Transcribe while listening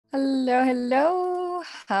Hello, hello.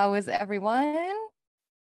 How is everyone?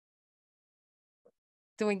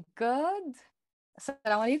 Doing good?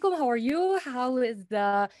 Assalamu alaikum. How are you? How is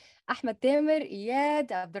Ahmed Tamer,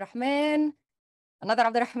 Iyad, Abdurrahman, another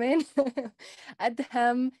Abdurrahman,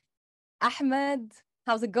 Adham, Ahmed?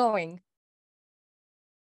 How's it going?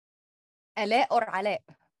 Ala or Ala?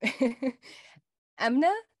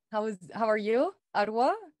 Amna, how are you?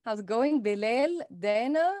 Arwa, how's it going? Bilal,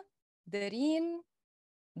 Dana, Dareen,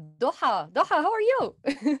 Doha, how are you?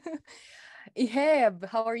 Ehab,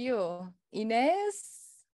 how are you? Ines,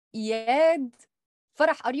 Iyad,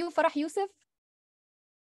 Farah, are you Farah Yusuf?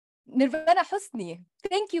 Nervana Husni,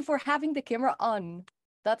 thank you for having the camera on.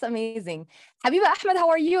 That's amazing. Habiba Ahmed, how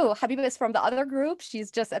are you? Habiba is from the other group. She's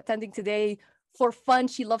just attending today for fun.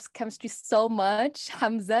 She loves chemistry so much.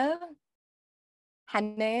 Hamza,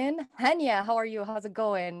 Hanan, Hanya, how are you? How's it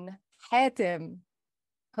going? Hatim,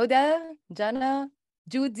 Huda, Jana,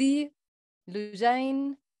 Judy,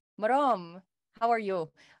 Lujain, Maram, how are you?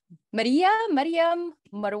 Maria, Mariam,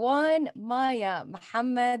 Marwan, Maya,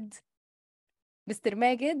 Muhammad, Mr.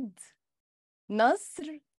 Magid,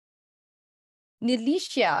 Nasr,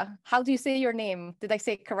 Nilisha. How do you say your name? Did I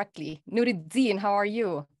say it correctly? Nuruddin, how are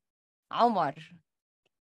you? Omar.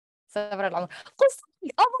 Oh my God.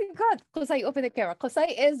 Qusay, open the camera.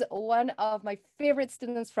 Qusay is one of my favorite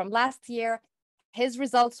students from last year. His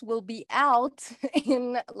results will be out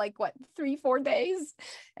in like what, 3-4 days.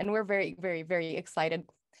 And we're very, very, very excited.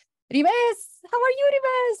 Rimes, how are you,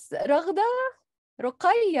 Rimes? Raghda,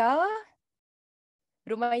 Ruqayya,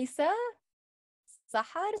 Rumaisa,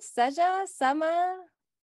 Sahar, Saja, Sama,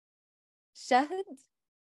 Shahid,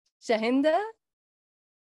 Shahinda,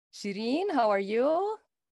 Shireen, how are you?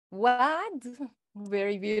 Wad,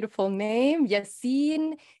 very beautiful name.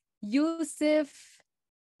 Yasin, Yusuf,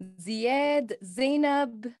 Ziad,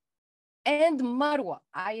 Zainab, and Marwa.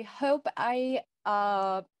 I hope I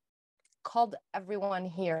called everyone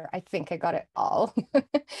here. I think I got it all.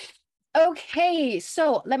 Okay,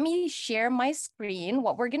 so let me share my screen.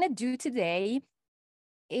 What we're gonna do today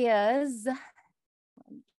is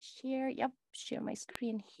share my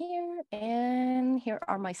screen here, and here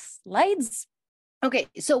are my slides. Okay,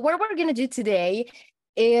 so what we're gonna do today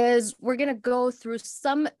is we're gonna go through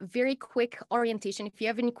some very quick orientation. If you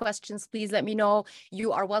have any questions, please let me know.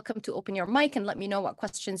 You are welcome to open your mic and let me know what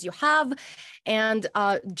questions you have. And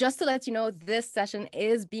just to let you know, this session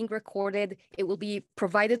is being recorded. It will be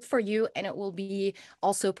provided for you and it will be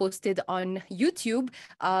also posted on YouTube.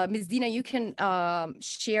 Ms. Dina, you can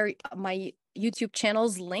share my YouTube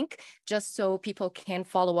channel's link just so people can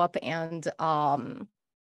follow up and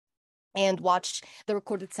watch the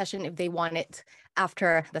recorded session if they want it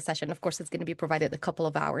after the session. Of course, it's going to be provided a couple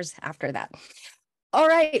of hours after that. All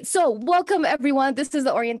right, so welcome everyone. This is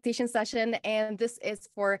the orientation session, and this is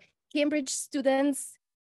for Cambridge students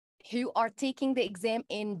who are taking the exam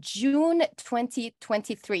in June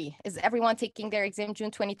 2023. Is everyone taking their exam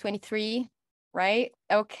June 2023? Right?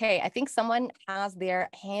 Okay, I think someone has their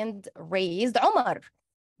hand raised. Omar,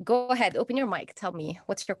 go ahead, open your mic. Tell me,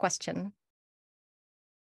 what's your question?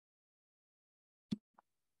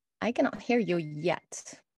 I cannot hear you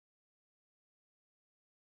yet.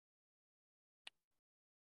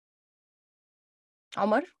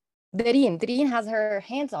 Omar? Dareen has her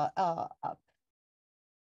hands up.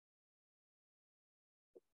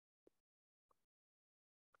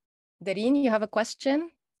 Dareen, you have a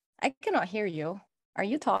question? I cannot hear you. Are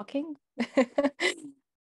you talking?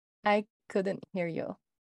 I couldn't hear you.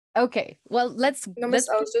 Okay, well, let's... No, miss,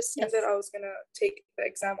 I was just saying that I was going to take the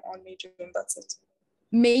exam on May, June. That's it.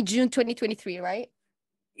 May, June 2023, right?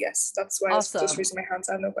 Yes, that's why awesome. I was just raising my hands.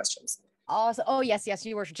 I have no questions. Awesome. Oh, yes,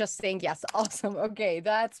 you were just saying yes. Awesome. Okay,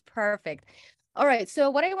 that's perfect. All right, so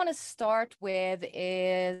what I want to start with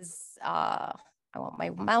is I want my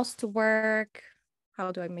mouse to work.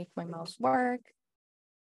 How do I make my mouse work?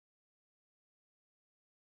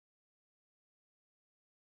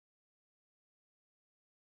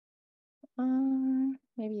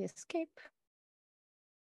 Maybe escape.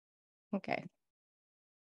 Okay.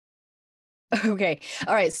 Okay.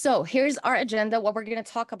 All right. So here's our agenda. What we're going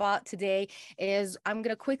to talk about today is I'm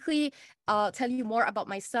going to quickly tell you more about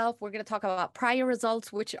myself. We're going to talk about prior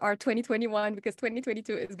results, which are 2021, because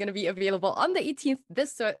 2022 is going to be available on the 18th,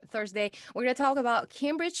 this Thursday. We're going to talk about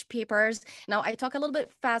Cambridge papers. Now, I talk a little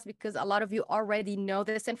bit fast because a lot of you already know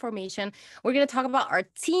this information. We're going to talk about our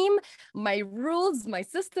team, my rules, my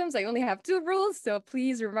systems. I only have 2 rules, so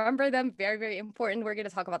please remember them. Very, very important. We're going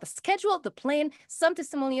to talk about the schedule, the plan, some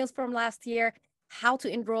testimonials from last year, how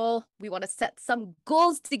to enroll. We want to set some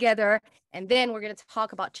goals together. And then we're going to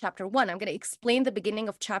talk about chapter 1. I'm going to explain the beginning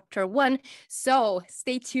of chapter 1. So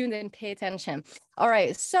stay tuned and pay attention. All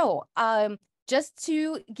right. So just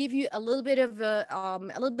to give you a little bit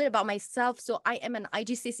about myself. So I am an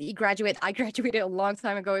IGCSE graduate. I graduated a long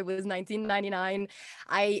time ago. It was 1999.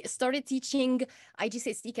 I started teaching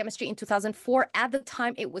IGCSE chemistry in 2004. At the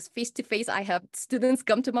time, it was face-to-face. I have students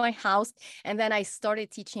come to my house, and then I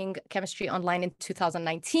started teaching chemistry online in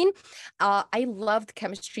 2019. I loved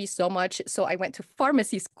chemistry so much, so I went to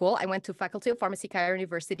pharmacy school. I went to Faculty of Pharmacy, Cairo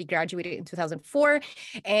University, graduated in 2004.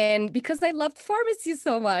 And because I loved pharmacy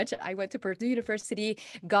so much, I went to Purdue University,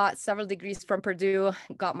 got several degrees from Purdue,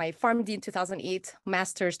 got my PharmD in 2008,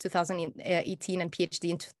 master's 2018, and PhD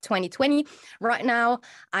in 2020. Right now,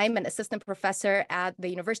 I'm an assistant professor at the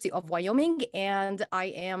University of Wyoming, and I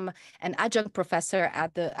am an adjunct professor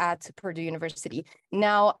at Purdue University.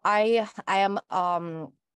 Now, I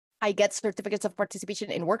get certificates of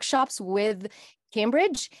participation in workshops with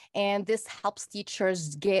Cambridge, and this helps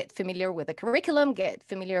teachers get familiar with the curriculum, get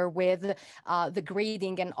familiar with the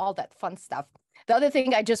grading and all that fun stuff. The other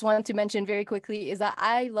thing I just wanted to mention very quickly is that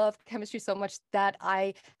I love chemistry so much that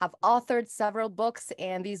I have authored several books,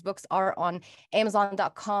 and these books are on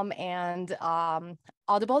Amazon.com and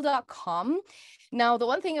Audible.com. Now, the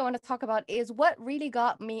one thing I want to talk about is what really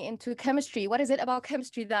got me into chemistry. What is it about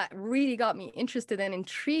chemistry that really got me interested and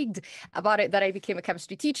intrigued about it that I became a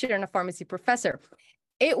chemistry teacher and a pharmacy professor?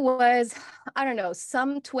 It was, I don't know,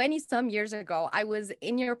 some 20 some years ago. I was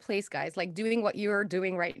in your place, guys, like doing what you're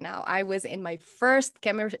doing right now. I was in my first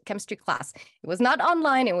chemistry class. It was not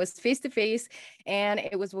online, it was face-to-face, and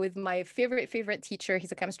it was with my favorite teacher.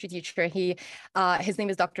 He's a chemistry teacher. His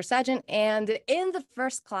name is Dr. Sajjan. And in the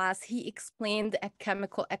first class, he explained a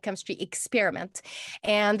chemistry experiment.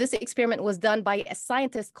 And this experiment was done by a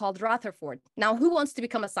scientist called Rutherford. Now, who wants to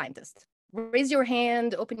become a scientist? Raise your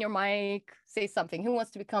hand, open your mic, say something. Who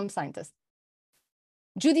wants to become a scientist?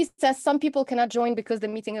 Judy says some people cannot join because the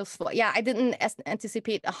meeting is full. Yeah, I didn't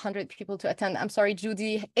anticipate 100 people to attend. I'm sorry,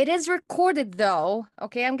 Judy. It is recorded though.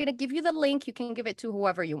 Okay, I'm going to give you the link. You can give it to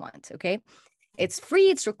whoever you want. Okay, it's free.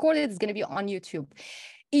 It's recorded. It's going to be on YouTube.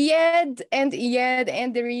 Iyad and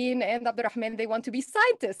Dareen and Abdurrahman, they want to be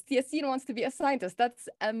scientists. Yassine wants to be a scientist. That's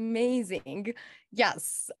amazing.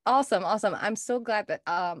 Yes, awesome. I'm so glad that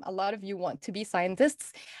a lot of you want to be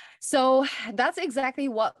scientists. So that's exactly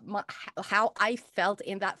how I felt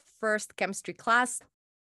in that first chemistry class.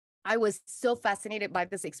 I was so fascinated by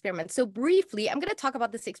this experiment. So briefly, I'm going to talk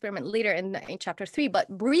about this experiment later in chapter 3, but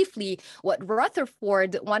briefly, what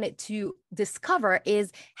Rutherford wanted to discover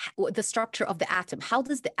is the structure of the atom. How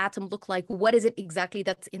does the atom look like? What is it exactly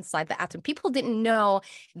that's inside the atom? People didn't know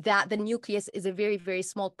that the nucleus is a very, very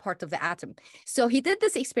small part of the atom. So he did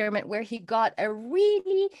this experiment where he got a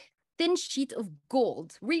really thin sheet of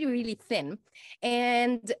gold, really, really thin,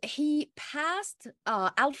 and he passed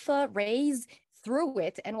alpha rays through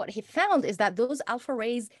it. And what he found is that those alpha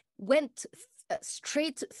rays went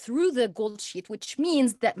straight through the gold sheet, which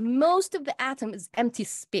means that most of the atom is empty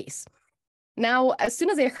space. Now, as soon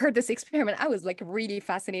as I heard this experiment, I was like really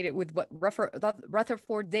fascinated with what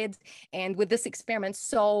Rutherford did and with this experiment.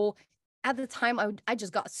 So at the time, I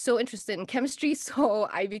just got so interested in chemistry. So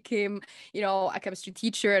I became, a chemistry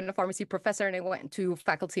teacher and a pharmacy professor, and I went to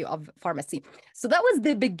Faculty of Pharmacy. So that was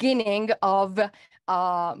the beginning of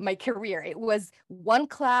my career. It was one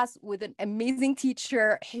class with an amazing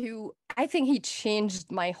teacher who I think he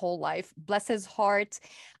changed my whole life. Bless his heart.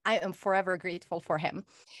 I am forever grateful for him.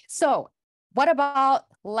 So what about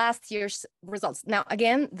last year's results? Now,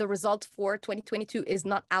 again, the result for 2022 is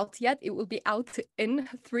not out yet. It will be out in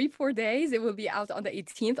 3-4 days. It will be out on the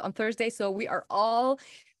 18th, on Thursday. So we are all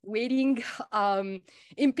waiting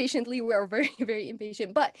impatiently. We are very, very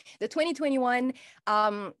impatient. But the 2021,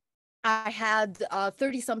 I had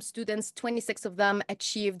 30 some students, 26 of them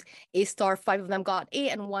achieved A star, 5 of them got A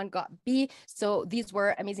and 1 got B. So these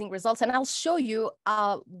were amazing results. And I'll show you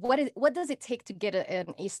what does it take to get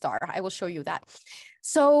an A star. I will show you that.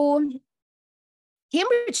 So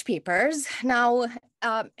Cambridge papers. Now,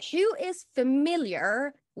 who is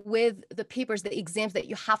familiar with the papers, the exams that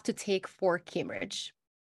you have to take for Cambridge?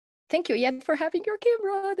 Thank you, Iyad, for having your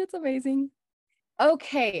camera. That's amazing.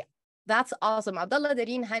 Okay. That's awesome. Abdullah,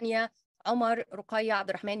 Dareen, Hania, Omar, Ruqayya,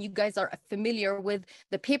 Abdurrahman, you guys are familiar with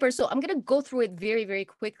the paper. So I'm going to go through it very, very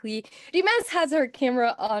quickly. Rimes has her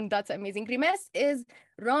camera on. That's amazing. Rimes is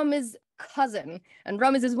Ramiz's cousin. And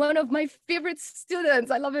Ramiz is one of my favorite students.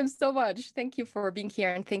 I love him so much. Thank you for being here.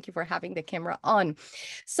 And thank you for having the camera on.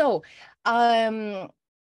 So,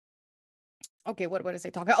 Okay, what is I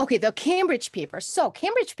talking? Okay, the Cambridge papers. So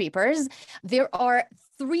Cambridge papers, there are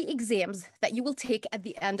 3 exams that you will take at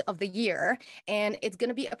the end of the year, and it's going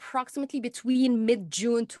to be approximately between mid-May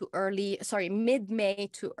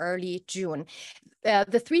to early June.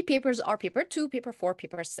 The 3 papers are paper 2, paper 4,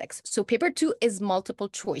 paper 6. So paper 2 is multiple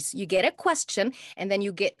choice. You get a question and then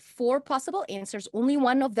you get 4 possible answers. Only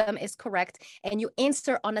one of them is correct, and you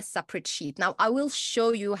answer on a separate sheet. Now, I will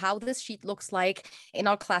show you how this sheet looks like in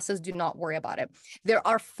our classes. Do not worry about it. There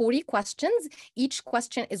are 40 questions. Each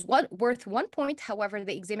question is worth 1 point. However,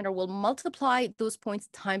 the examiner will multiply those points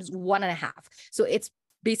times 1.5. So it's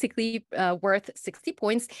basically worth 60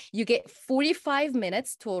 points. You get 45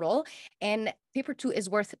 minutes total, and paper 2 is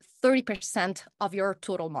worth 30% of your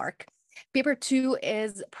total mark. Paper 2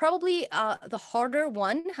 is probably the harder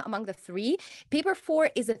one among the 3. Paper 4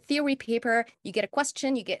 is a theory paper. You get a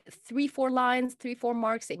question, you get 3-4 lines, 3-4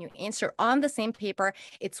 marks, and you answer on the same paper.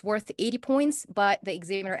 It's worth 80 points, but the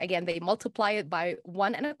examiner, again, they multiply it by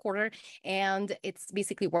 1.25, and it's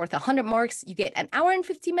basically worth 100 marks. You get 1 hour and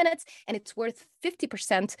 50 minutes, and it's worth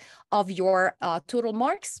 50% of your total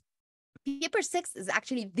marks. Paper 6 is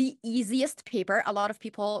actually the easiest paper. A lot of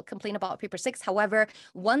people complain about paper 6. However,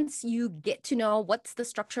 once you get to know what's the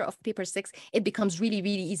structure of paper 6, it becomes really,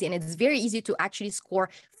 really easy. And it's very easy to actually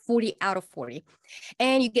score 40 out of 40.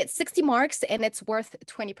 And you get 60 marks, and it's worth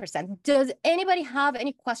 20%. Does anybody have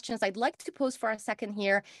any questions? I'd like to pause for a second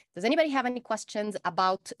here. Does anybody have any questions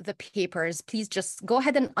about the papers? Please just go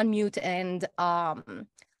ahead and unmute and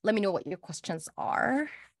let me know what your questions are.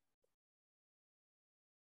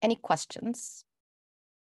 Any questions?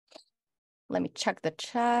 Let me check the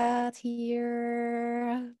chat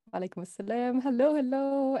here. Walaikum assalam. Hello,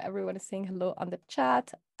 hello. Everyone is saying hello on the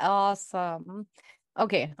chat. Awesome.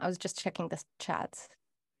 Okay, I was just checking this chat.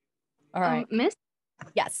 All right. Miss?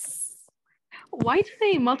 Yes. Why do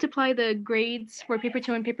they multiply the grades for paper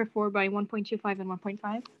 2 and paper 4 by 1.25 and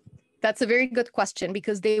 1.5? That's a very good question,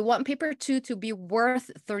 because they want paper 2 to be worth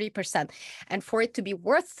 30%. And for it to be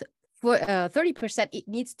worth 30%, it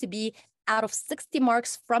needs to be out of 60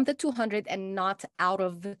 marks from the 200 and not out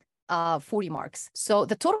of 40 marks. So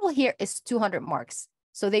the total here is 200 marks.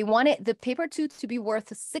 So they wanted the paper 2 to be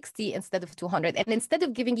worth 60 instead of 200. And instead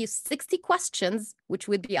of giving you 60 questions, which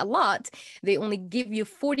would be a lot, they only give you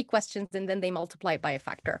 40 questions, and then they multiply it by a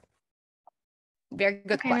factor. Very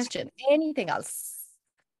good question. Anything else?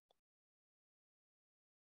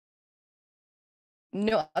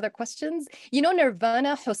 No other questions? You know,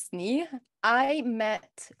 Nervana Husni, I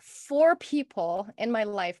met 4 people in my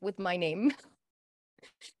life with my name.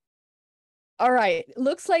 All right,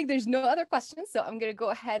 looks like there's no other questions, so I'm going to go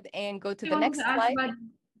ahead and go to the next slide.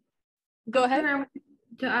 Go ahead.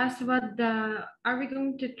 To ask about are we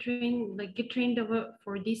going to get trained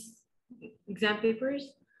for these exam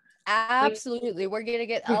papers? Absolutely, we're going to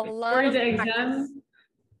get a lot of practice.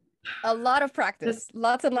 A lot of practice,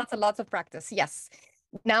 lots and lots of practice. Yes.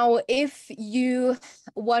 Now, if you,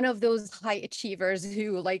 one of those high achievers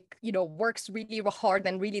who works really hard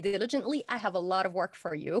and really diligently, I have a lot of work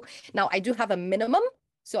for you. Now, I do have a minimum.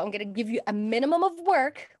 So I'm going to give you a minimum of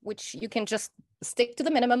work, which you can just stick to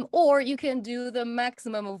the minimum, or you can do the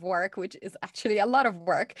maximum of work, which is actually a lot of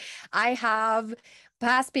work. I have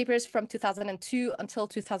past papers from 2002 until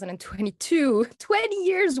 2022, 20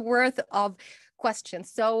 years worth of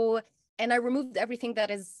questions. So, and I removed everything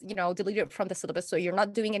that is, deleted from the syllabus. So you're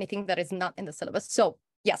not doing anything that is not in the syllabus. So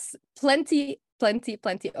yes, plenty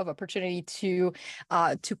of opportunity to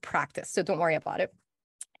practice. So don't worry about it.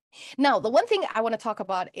 Now, the one thing I want to talk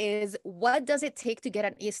about is, what does it take to get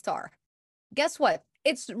an A star? Guess what?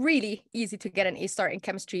 It's really easy to get an A star in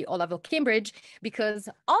chemistry O-level Cambridge, because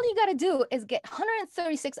all you got to do is get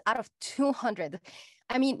 136 out of 200.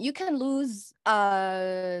 I mean, you can lose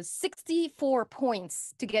 64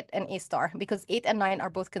 points to get an A star, because 8 and 9 are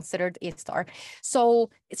both considered A star. So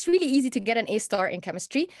it's really easy to get an A star in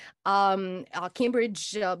chemistry.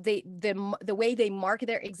 Cambridge, the way they mark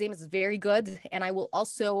their exam is very good, and I will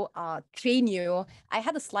also train you. I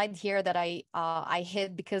had a slide here that I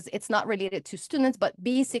hid because it's not related to students, but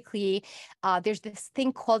basically there's this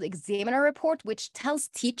thing called examiner report, which tells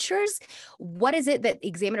teachers what is it that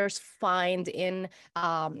examiners find in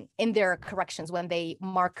their corrections when they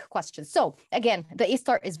mark questions. So again, the A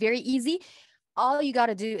star is very easy. All you got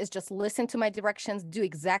to do is just listen to my directions, do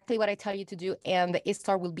exactly what I tell you to do, and the A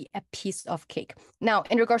star will be a piece of cake. Now,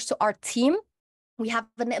 in regards to our team, we have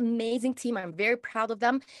an amazing team. I'm very proud of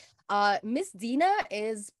them. Miss Dina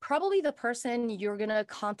is probably the person you're going to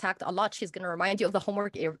contact a lot. She's going to remind you of the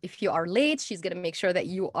homework if you are late. She's going to make sure that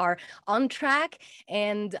you are on track.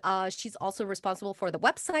 And she's also responsible for the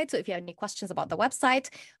website. So if you have any questions about the website,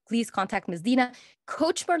 please contact Miss Dina.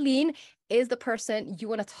 Coach Marlene is the person you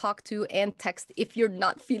want to talk to and text if you're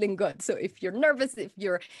not feeling good. So if you're nervous, if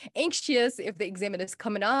you're anxious, if the exam is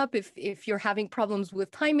coming up, if you're having problems with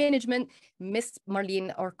time management, Miss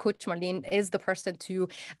Marlene or Coach Marlene is the person to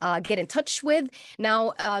get in touch with.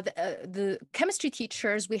 Now, the chemistry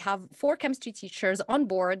teachers, we have 4 chemistry teachers on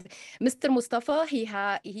board. Mr. Mustafa,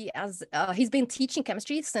 he's been teaching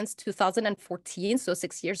chemistry since 2014, so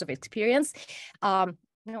 6 years of experience.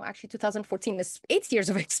 No, actually 2014 is 8 years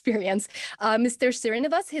of experience. Mr.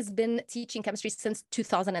 Serenivas has been teaching chemistry since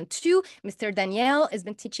 2002. Mr. Danielle has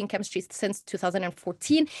been teaching chemistry since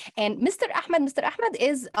 2014. And Mr. Ahmed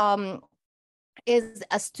is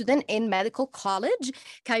a student in medical college,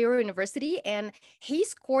 Cairo University, and he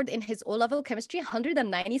scored in his O-level chemistry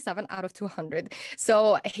 197 out of 200.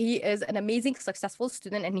 So he is an amazing, successful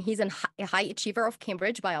student, and he's a high achiever of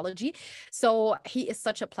Cambridge biology. So he is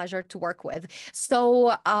such a pleasure to work with.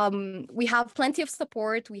 So we have plenty of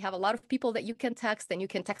support. We have a lot of people that you can text, and you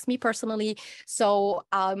can text me personally. So,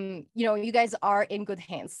 you guys are in good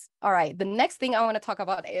hands. All right, the next thing I want to talk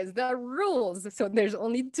about is the rules. So there's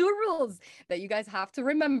only 2 rules that you guys have to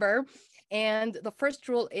remember. And the first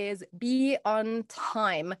rule is be on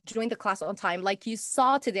time, join the class on time. Like you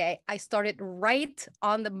saw today, I started right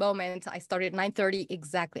on the moment. I started 9:30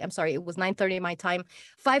 exactly. I'm sorry, it was 9:30 my time,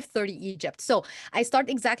 5:30 Egypt. So I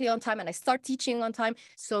start exactly on time and I start teaching on time.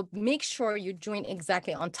 So make sure you join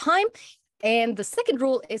exactly on time. And the second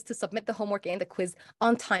rule is to submit the homework and the quiz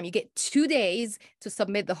on time. You get 2 days to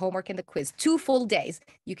submit the homework and the quiz, 2 full days.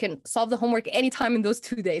 You can solve the homework anytime in those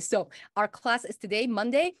 2 days. So our class is today,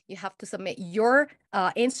 Monday. You have to submit your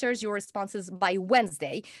answers, your responses by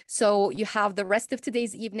Wednesday. So you have the rest of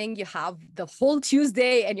today's evening, you have the whole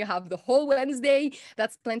Tuesday, and you have the whole Wednesday.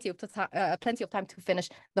 That's plenty of time to finish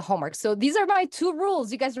the homework. So these are my 2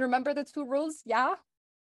 rules. You guys remember the 2 rules? Yeah?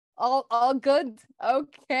 All good.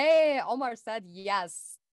 Okay. Omar said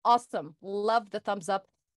yes. Awesome. Love the thumbs up.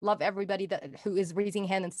 Love everybody who is raising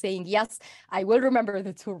hand and saying yes. I will remember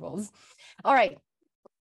the 2 rules. All right.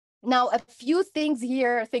 Now, a few things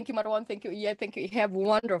here. Thank you, Marwan. Thank you, Iya. Thank you, Ehab.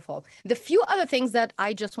 Wonderful. The few other things that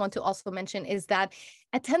I just want to also mention is that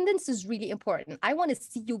attendance is really important. I want to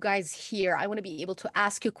see you guys here. I want to be able to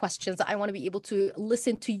ask you questions. I want to be able to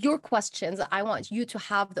listen to your questions. I want you to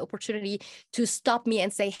have the opportunity to stop me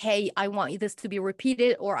and say, hey, I want this to be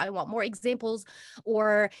repeated, or I want more examples,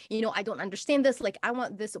 or, I don't understand this. Like, I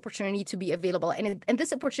want this opportunity to be available. And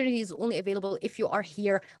this opportunity is only available if you are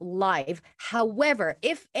here live. However,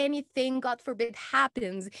 if anything, God forbid,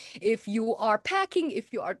 happens, if you are packing,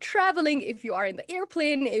 if you are traveling, if you are in the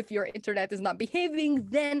airplane, if your internet is not behaving,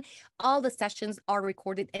 then all the sessions are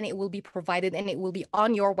recorded and it will be provided and it will be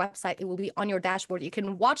on your website. It will be on your dashboard. You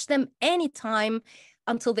can watch them anytime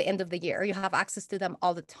until the end of the year. You have access to them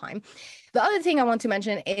all the time. The other thing I want to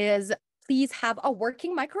mention is please have a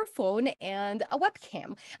working microphone and a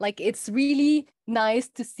webcam. Like, it's really nice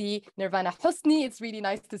to see Nervana Hosni. It's really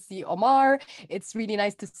nice to see Omar. It's really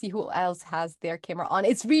nice to see who else has their camera on.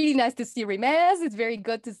 It's really nice to see Rimaz. It's very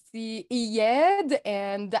good to see Iyad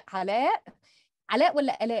and Alaa. Alaa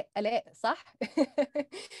ولا Alaa? Alaa, صح?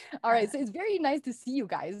 All right, so it's very nice to see you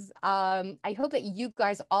guys. I hope that you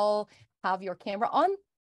guys all have your camera on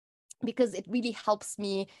because it really helps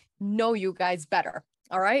me know you guys better.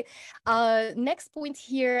 All right. Next point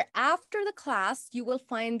here, after the class, you will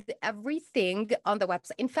find everything on the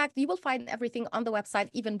website. In fact, you will find everything on the website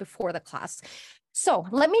even before the class. So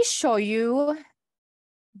let me show you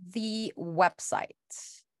the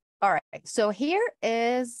website. All right. So here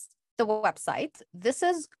is the website. This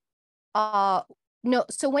is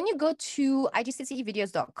so when you go to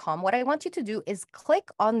igcsevideos.com, what I want you to do is click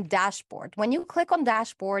on dashboard. When you click on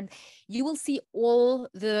dashboard, you will see all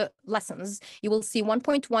the lessons. You will see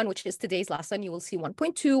 1.1, which is today's lesson. You will see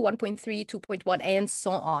 1.2, 1.3, 2.1, and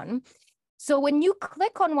so on. So when you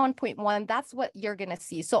click on 1.1, that's what you're going to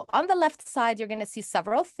see. So on the left side, you're going to see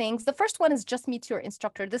several things. The first one is just meet your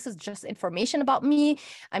instructor. This is just information about me.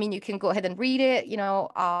 I mean, you can go ahead and read it.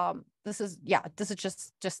 This is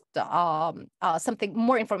just something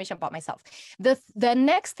more information about myself. The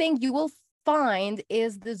next thing you will find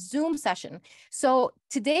is the Zoom session. So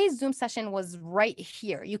today's Zoom session was right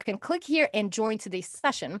here. You can click here and join today's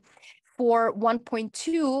session. For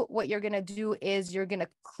 1.2, what you're going to do is you're going to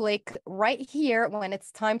click right here when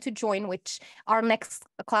it's time to join, which our next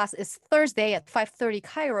class is Thursday at 5:30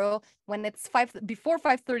 Cairo. When it's before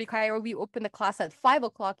 5:30 Cairo, we open the class at 5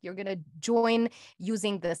 o'clock. You're going to join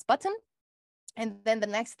using this button. And then the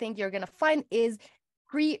next thing you're going to find is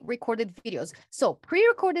pre-recorded videos. So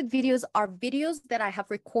pre-recorded videos are videos that I have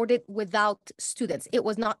recorded without students. It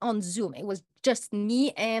was not on Zoom. It was just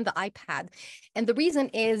me and the iPad. And the reason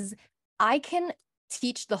is I can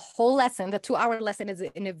teach the whole lesson. The 2-hour lesson is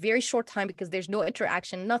in a very short time because there's no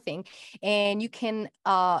interaction, nothing. And you can,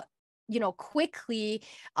 quickly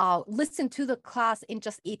listen to the class in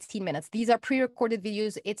just 18 minutes. These are pre-recorded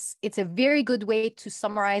videos. It's a very good way to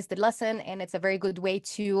summarize the lesson, and it's a very good way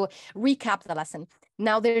to recap the lesson.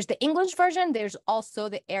 Now, there's the English version. There's also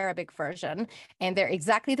the Arabic version, and they're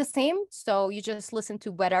exactly the same. So you just listen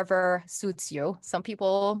to whatever suits you. Some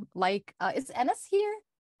people like, is Enes here?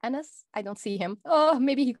 Enes? I don't see him. Oh,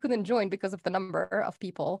 maybe he couldn't join because of the number of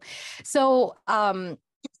people. So,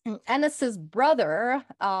 Anes's brother,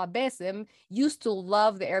 Basim, used to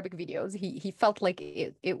love the Arabic videos. He felt like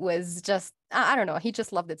it was just, I don't know, he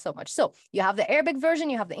just loved it so much. So you have the Arabic version,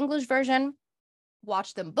 you have the English version.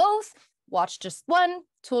 Watch them both, watch just one,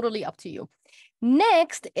 totally up to you.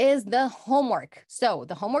 Next is the homework. So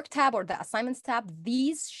the homework tab or the assignments tab,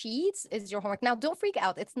 these sheets is your homework. Now, don't freak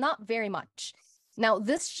out. It's not very much. Now,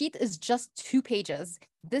 this sheet is just 2 pages.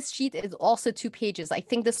 This sheet is also 2 pages. I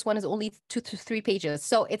think this one is only 2 to 3 pages.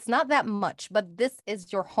 So it's not that much, but this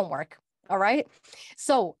is your homework. All right.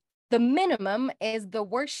 So the minimum is the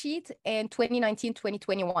worksheet in 2019,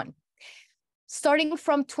 2021. Starting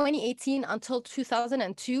from 2018 until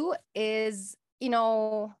 2002 is,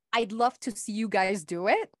 I'd love to see you guys do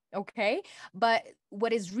it. Okay. But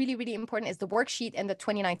what is really, really important is the worksheet and the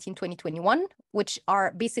 2019, 2021, which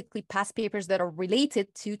are basically past papers that are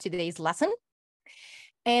related to today's lesson.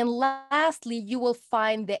 And lastly, you will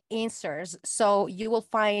find the answers. So you will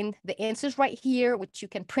find the answers right here, which you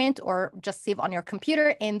can print or just save on your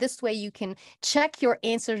computer. And this way you can check your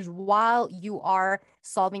answers while you are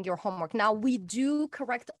solving your homework. Now, we do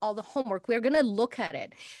correct all the homework. We're going to look at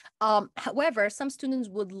it. However, some students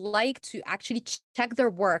would like to actually check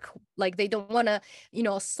their work. Like they don't want to,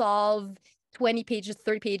 solve 20 pages,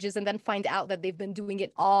 30 pages, and then find out that they've been doing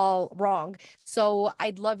it all wrong. So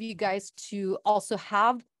I'd love you guys to also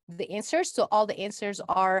have the answers. So all the answers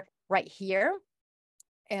are right here.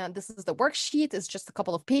 And this is the worksheet. It's just a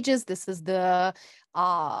couple of pages. This is the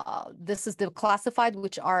classified,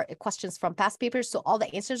 which are questions from past papers. So all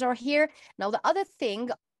the answers are here. Now, the other thing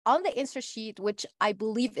on the answer sheet, which I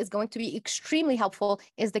believe is going to be extremely helpful,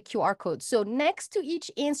 is the QR code. So next to each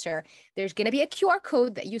answer, there's going to be a QR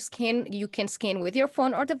code that you can scan with your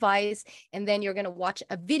phone or device, and then you're going to watch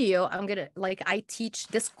a video. I teach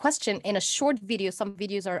this question in a short video. Some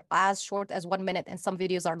videos are as short as 1 minute, and some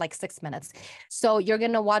videos are like 6 minutes. So you're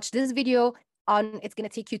going to watch this video it's going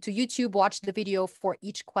to take you to YouTube, watch the video for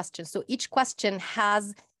each question. So each question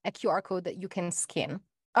has a QR code that you can scan.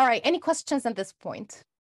 All right, any questions at this point?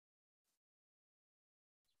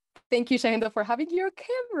 Thank you, Shahinda, for having your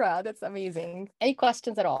camera. That's amazing. Any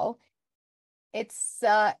questions at all? It's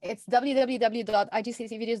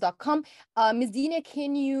www.igcsvideos.com. Ms. Dina,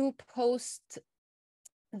 can you post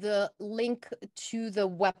the link to the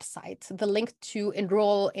website, the link to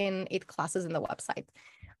enroll in 8 classes in the website?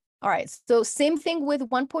 All right, so same thing with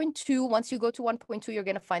 1.2. Once you go to 1.2, you're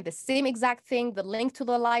going to find the same exact thing, the link to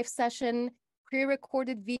the live session,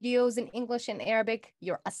 pre-recorded videos in English and Arabic,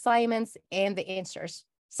 your assignments, and the answers.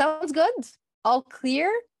 Sounds good? All clear?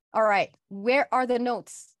 All right. Where are the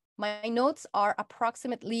notes? My notes are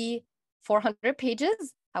approximately 400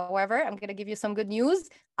 pages. However, I'm going to give you some good news.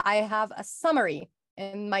 I have a summary,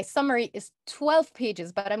 and my summary is 12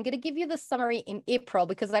 pages, but I'm going to give you the summary in April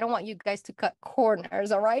because I don't want you guys to cut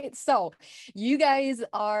corners. All right. So you guys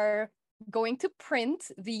are going to print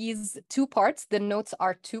these 2 parts. The notes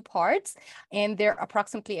are 2 parts, and they're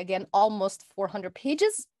approximately, again, almost 400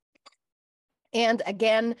 pages. And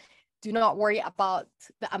again, do not worry about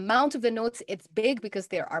the amount of the notes. It's big because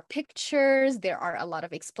there are pictures, there are a lot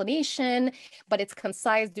of explanation, but it's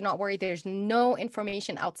concise. Do not worry. There's no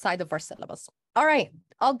information outside of our syllabus. All right,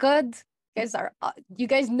 all good. You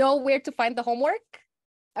guys know where to find the homework?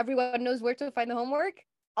 Everyone knows where to find the homework?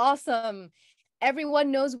 Awesome.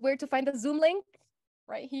 Everyone knows where to find the Zoom link?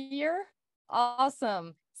 Right here?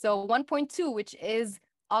 Awesome. So 1.2, which is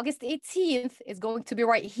August 18th, is going to be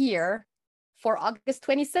right here. For August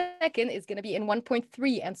 22nd, is going to be in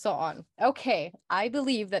 1.3 and so on. Okay, I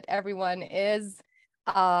believe that everyone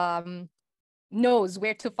knows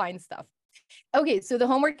where to find stuff. Okay, so the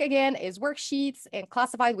homework again is worksheets and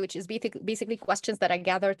classified, which is basically questions that I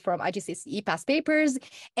gathered from IGCSE past papers.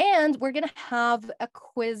 And we're gonna have a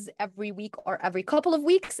quiz every week or every couple of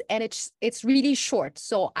weeks, and it's really short.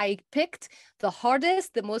 So I picked the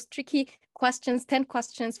hardest, the most tricky questions, 10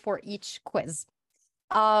 questions for each quiz.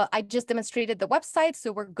 I just demonstrated the website,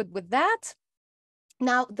 so we're good with that.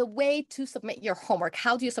 Now, the way to submit your homework,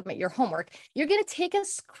 how do you submit your homework? You're going to take a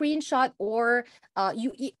screenshot, or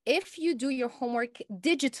if you do your homework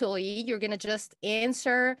digitally, you're going to just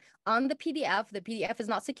answer on the PDF. The PDF is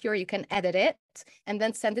not secure. You can edit it and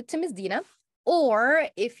then send it to Ms. Dina. Or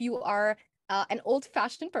if you are an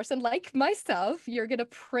old-fashioned person like myself, you're going to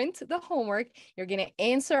print the homework, you're going to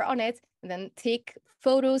answer on it, and then take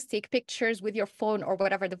photos, take pictures with your phone or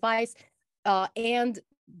whatever device, and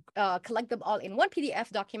collect them all in one PDF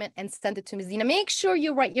document and send it to Ms. Dina. Make sure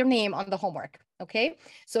you write your name on the homework, okay?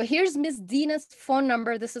 So here's Ms. Dina's phone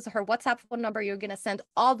number. This is her WhatsApp phone number. You're gonna send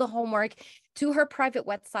all the homework to her private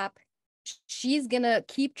WhatsApp. She's gonna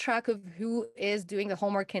keep track of who is doing the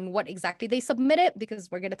homework and what exactly they submitted, because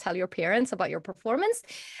we're gonna tell your parents about your performance.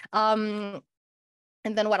 And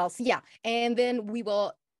then what else? Yeah, and then we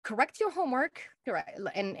will correct your homework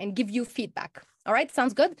and give you feedback. All right,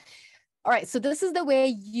 sounds good? All right, so this is the way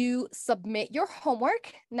you submit your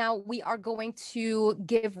homework. Now we are going to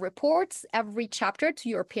give reports every chapter to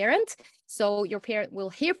your parent. So your parent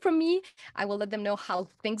will hear from me. I will let them know how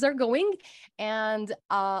things are going. And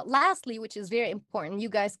lastly, which is very important, you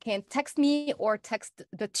guys can text me or text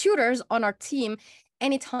the tutors on our team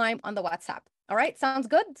anytime on the WhatsApp. All right, sounds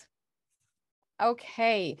good?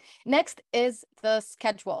 Okay, next is the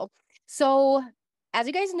schedule. So as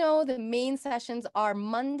you guys know, the main sessions are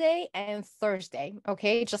Monday and Thursday,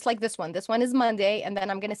 okay? Just like this one. This one is Monday, and then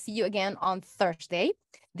I'm gonna see you again on Thursday.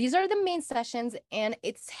 These are the main sessions, and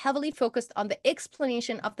it's heavily focused on the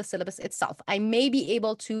explanation of the syllabus itself. I may be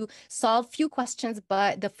able to solve few questions,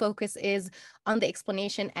 but the focus is on the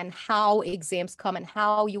explanation and how exams come and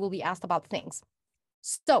how you will be asked about things.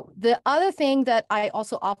 So the other thing that I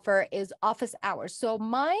also offer is office hours. So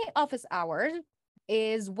my office hours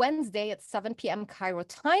is Wednesday at 7 p.m. Cairo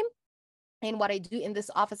time. And what I do in this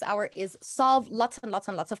office hour is solve lots and lots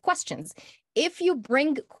and lots of questions. If you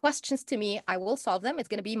bring questions to me, I will solve them. It's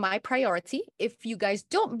going to be my priority. If you guys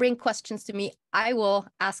don't bring questions to me, I will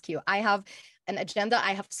ask you. I have an agenda.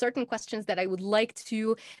 I have certain questions that I would like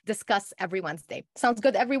to discuss every Wednesday. Sounds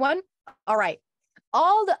good, everyone? All right.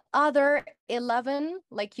 All the other 11,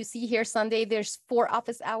 like you see here, Sunday, there's 4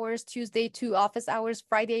 office hours, Tuesday, 2 office hours,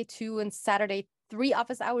 Friday, 2, and Saturday, 3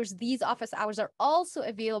 office hours. These office hours are also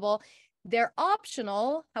available. They're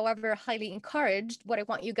optional, however, highly encouraged. What I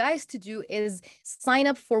want you guys to do is sign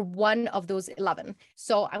up for one of those 11.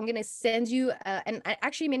 So I'm going to send you, and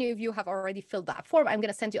actually many of you have already filled that form. I'm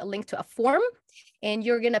going to send you a link to a form, and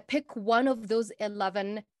you're going to pick one of those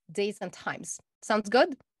 11 days and times. Sounds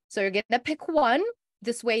good? So you're going to pick one.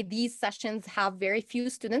 This way, these sessions have very few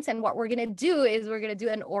students. And what we're going to do is we're going to do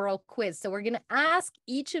an oral quiz. So we're going to ask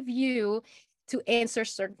each of you to answer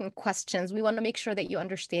certain questions. We want to make sure that you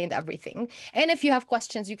understand everything. And if you have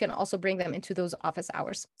questions, you can also bring them into those office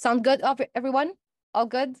hours. Sound good, everyone? All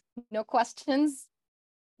good? No questions?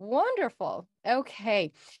 Wonderful.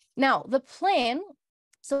 Okay. Now, the plan.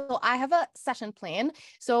 So I have a session plan.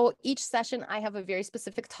 So each session, I have a very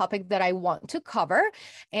specific topic that I want to cover.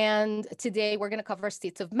 And today we're going to cover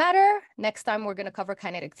states of matter. Next time, we're going to cover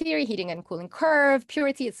kinetic theory, heating and cooling curve,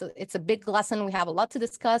 purity. It's a big lesson. We have a lot to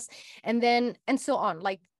discuss. And then, and so on.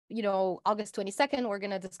 Like, you know, August 22nd, we're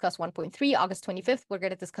going to discuss 1.3. August 25th, we're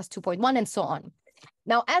going to discuss 2.1 and so on.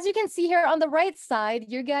 Now, as you can see here on the right side,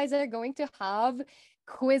 you guys are going to have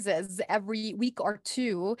quizzes every week or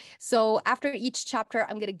two. So after each chapter,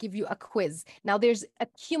 I'm going to give you a quiz. Now there's a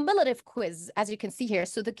cumulative quiz, as you can see here.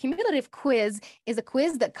 So the cumulative quiz is a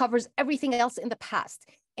quiz that covers everything else in the past.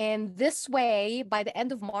 And this way, by the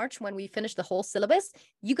end of March, when we finish the whole syllabus,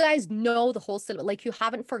 you guys know the whole syllabus, like you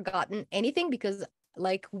haven't forgotten anything, because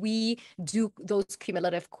like we do those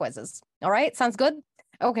cumulative quizzes. All right, sounds good?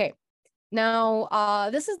 Okay. Now,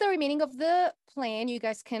 this is the remaining of the plan. You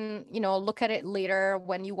guys can, you know, look at it later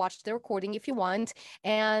when you watch the recording if you want.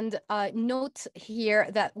 And note here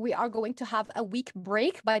that we are going to have a week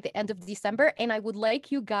break by the end of December. And I would like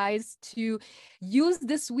you guys to use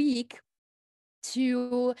this week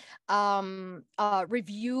to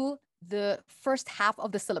review the first half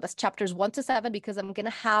of the syllabus, chapters 1 to 7, because I'm going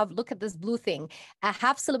to have, look at this blue thing, a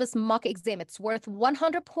half syllabus mock exam. It's worth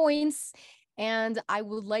 100 points. And I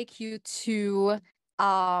would like you to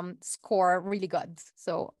score really good.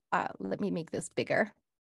 So let me make this bigger.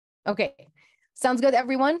 Okay, sounds good,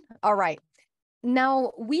 everyone? All right.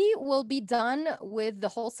 Now, we will be done with the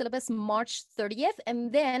whole syllabus March 30th.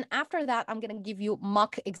 And then after that, I'm going to give you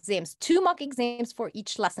mock exams, 2 mock exams for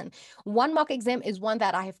each lesson. One mock exam is one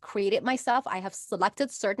that I have created myself. I have selected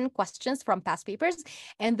certain questions from past papers.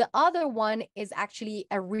 And the other one is actually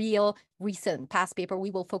a real recent past paper. We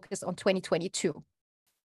will focus on 2022.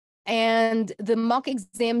 And the mock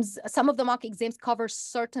exams, some of the mock exams cover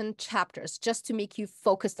certain chapters just to make you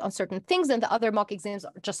focused on certain things. And the other mock exams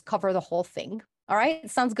just cover the whole thing. All right,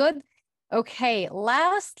 sounds good? Okay,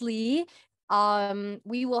 lastly,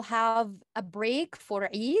 we will have a break for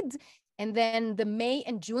Eid. And then the May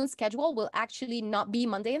and June schedule will actually not be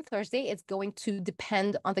Monday and Thursday. It's going to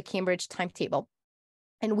depend on the Cambridge timetable.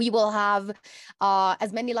 And we will have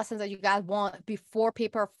as many lessons as you guys want before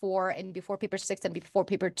paper 4 and before paper 6 and before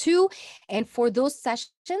paper 2. And for those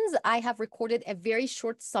sessions, I have recorded a very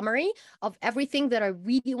short summary of everything that I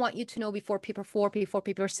really want you to know before paper 4, before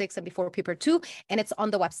paper 6, and before paper 2. And it's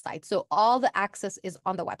on the website. So all the access is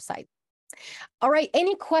on the website. All right,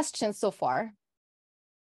 any questions so far?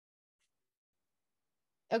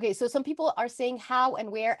 Okay, so some people are saying how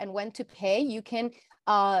and where and when to pay. You can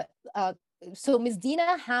so Ms.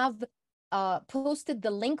 Dina have posted the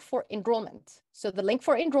link for enrollment. So the link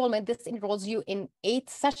for enrollment, this enrolls you in 8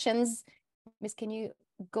 sessions. Miss, can you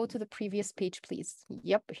go to the previous page, please?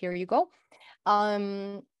 Yep, here you go.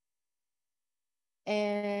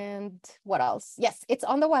 And what else? Yes, it's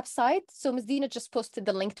on the website. So Ms. Dina just posted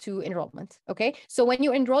the link to enrollment. Okay. So when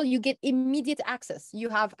you enroll, you get immediate access. You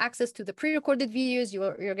have access to the pre-recorded videos.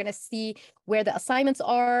 You're going to see where the assignments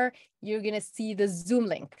are. You're going to see the Zoom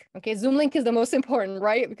link. Okay. Zoom link is the most important,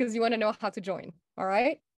 right? Because you want to know how to join. All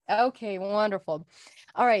right. Okay, wonderful.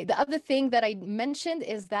 All right, the other thing that I mentioned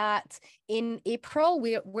is that in April,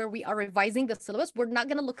 where we are revising the syllabus, we're not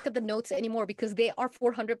going to look at the notes anymore because they are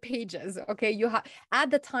 400 pages. Okay, you have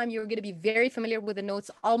at the time you're going to be very familiar with the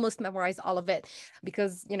notes, almost memorize all of it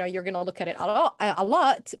because you're going to look at it a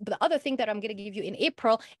lot. But the other thing that I'm going to give you in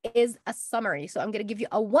April is a summary. So I'm going to give you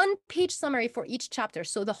a 1-page summary for each chapter.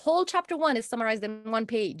 So the whole chapter 1 is summarized in 1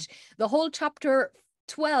 page. The whole chapter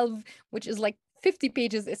 12, which is like 50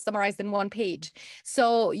 pages, is summarized in 1 page.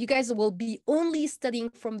 So you guys will be only studying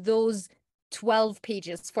from those 12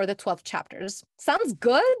 pages for the 12 chapters. Sounds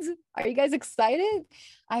good? Are you guys excited?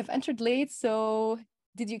 I've entered late, so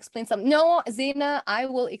did you explain something? No, Zaina, I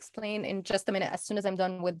will explain in just a minute as soon as I'm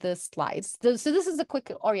done with the slides. So this is a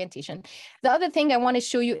quick orientation. The other thing I want to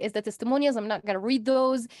show you is the testimonials. I'm not going to read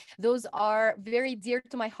those. Those are very dear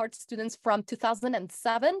to my heart, students from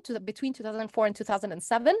 2007 to between 2004 and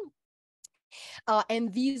 2007.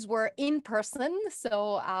 And these were in person,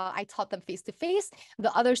 so I taught them face to face.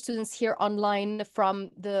 The other students here online from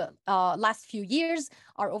the last few years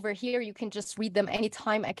are over here. You can just read them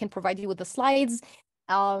anytime. I can provide you with the slides.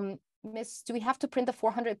 Miss, do we have to print the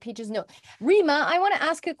 400 pages? No. Rima, I want to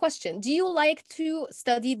ask a question. Do you like to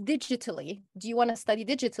study digitally? Do you want to study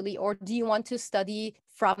digitally, or do you want to study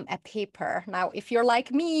from a paper? Now, if you're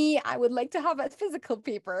like me, I would like to have a physical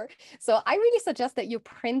paper. So I really suggest that you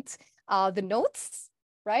print the notes,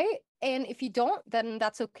 right? And if you don't, then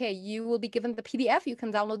that's okay. You will be given the PDF. You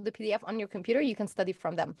can download the PDF on your computer. You can study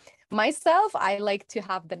from them. Myself, I like to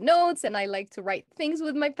have the notes, and I like to write things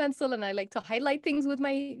with my pencil, and I like to highlight things with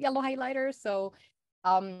my yellow highlighter. So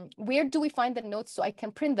where do we find the notes so I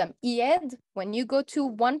can print them? Ed, when you go to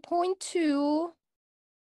 1.2,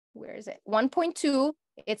 where is it? 1.2,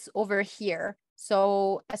 it's over here.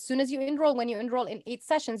 So as soon as you enroll, when you enroll in 8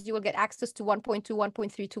 sessions, you will get access to 1.2,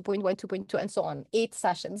 1.3, 2.1, 2.2, and so on, 8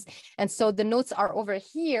 sessions. And so the notes are over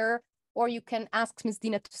here, or you can ask Ms.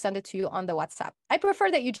 Dina to send it to you on the WhatsApp. I prefer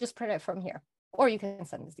that you just print it from here, or you can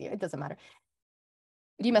send Ms. Dina, it doesn't matter.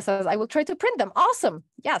 Rima says, I will try to print them. Awesome,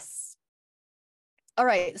 yes. All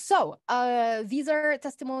right, so these are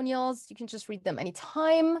testimonials. You can just read them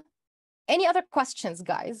anytime. Any other questions,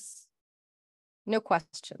 guys? No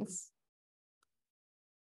questions.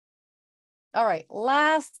 All right,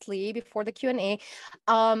 lastly, before the Q&A,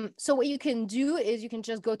 so what you can do is you can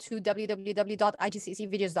just go to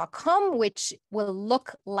www.igcsevideos.com, which will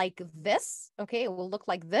look like this, okay? It will look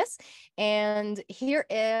like this. And here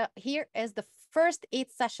is the first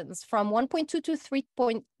 8 sessions from 1.2 to 3.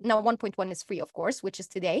 Now 1.1 is free, of course, which is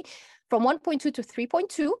today, from 1.2 to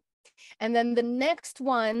 3.2. And then the next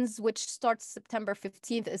ones, which starts September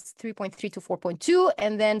 15th, is 3.3 to 4.2,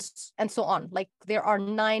 and so on. Like there are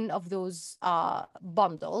 9 of those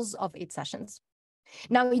bundles of 8 sessions.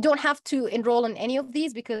 Now, you don't have to enroll in any of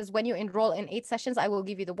these, because when you enroll in 8 sessions, I will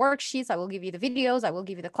give you the worksheets, I will give you the videos, I will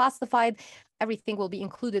give you the classified, everything will be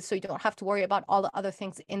included. So you don't have to worry about all the other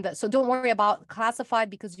things so don't worry about classified,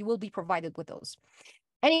 because you will be provided with those.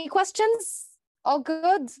 Any questions? All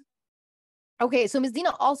good? Okay, so Ms.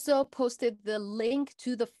 Dina also posted the link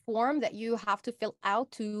to the form that you have to fill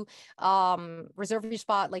out to reserve your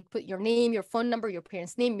spot, like put your name, your phone number, your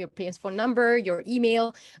parents' name, your parents' phone number, your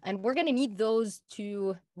email, and we're gonna need those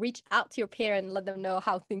to reach out to your parent and let them know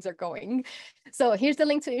how things are going. So here's the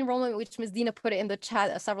link to enrollment, which Ms. Dina put it in the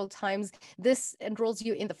chat several times. This enrolls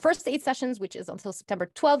you in the first 8 sessions, which is until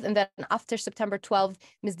September 12th, and then after September 12th,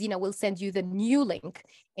 Ms. Dina will send you the new link.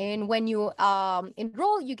 And when you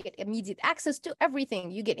enroll, you get immediate access to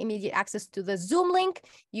everything. You get immediate access to the Zoom link.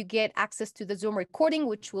 You get access to the Zoom recording,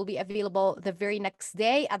 which will be available the very next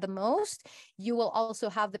day at the most. You will also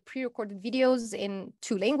have the pre-recorded videos in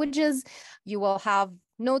 2 languages. You will have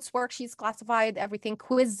notes, worksheets, classified, everything,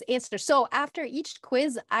 quiz answers. So after each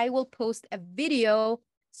quiz, I will post a video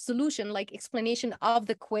solution, like explanation of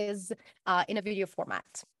the quiz in a video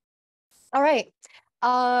format. All right.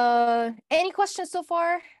 Any questions so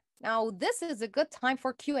far? Now, this is a good time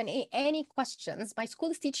for Q&A. Any questions? My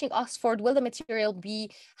school is teaching Oxford. Will the material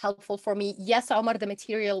be helpful for me? Yes, Omar, the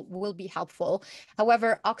material will be helpful.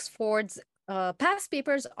 However, Oxford's past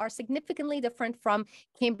papers are significantly different from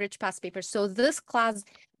Cambridge past papers. So this class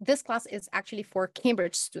is actually for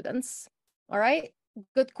Cambridge students. All right.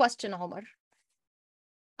 Good question, Omar.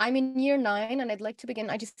 I'm in year 9 and I'd like to begin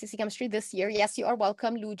IGCSE chemistry this year. Yes, you are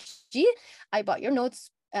welcome, Luigi. I bought your notes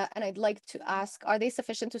and I'd like to ask, are they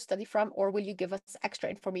sufficient to study from, or will you give us extra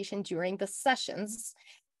information during the sessions?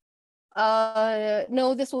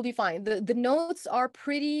 No, this will be fine. The notes are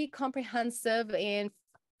pretty comprehensive, and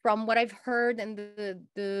from what I've heard and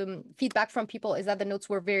the feedback from people is that the notes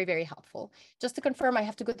were very, very helpful. Just to confirm, I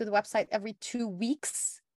have to go to the website every 2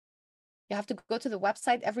 weeks. You have to go to the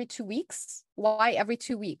website every 2 weeks. Why every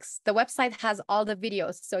 2 weeks? The website has all the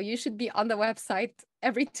videos. So you should be on the website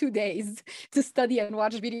every 2 days to study and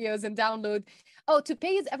watch videos and download. Oh, to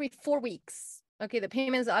pay is every 4 weeks. Okay, the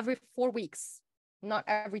payment is every 4 weeks, not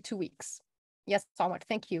every 2 weeks. Yes, Omar,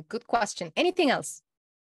 thank you. Good question. Anything else?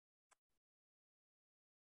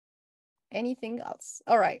 Anything else?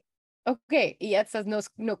 All right. Okay, Iyad says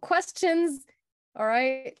no questions. All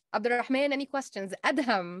right, Abdurrahman, any questions?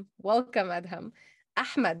 Adham, welcome, Adham.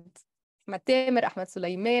 Ahmed Tamer, Ahmed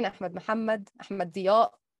Sulaiman, Ahmed Muhammad, Ahmed Diya,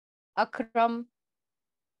 Akram,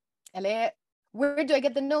 Alaa. Where do I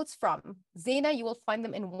get the notes from? Zaina, you will find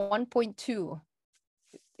them in 1.2.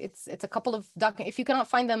 It's a couple of documents. If you cannot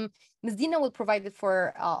find them, Ms. Dina will provide it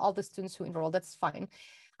for all the students who enroll. That's fine.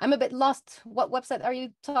 I'm a bit lost. What website are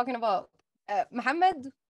you talking about?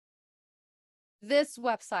 Muhammad? This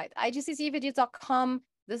website, igcsevideos.com.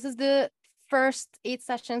 This is the first 8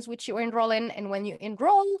 sessions which you enroll in. And when you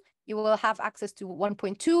enroll, you will have access to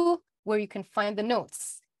 1.2 where you can find the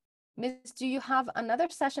notes. Miss, do you have another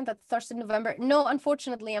session that starts in November? No,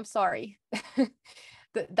 unfortunately, I'm sorry.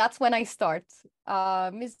 That's when I start.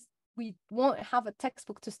 Miss, we won't have a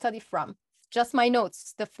textbook to study from. Just my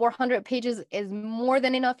notes. The 400 pages is more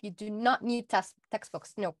than enough. You do not need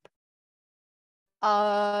textbooks. Nope.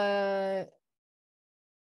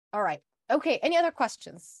 All right. Okay. Any other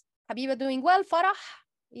questions? Habiba doing well? Farah,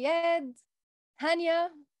 Yed, Hania,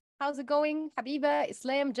 how's it going? Habiba,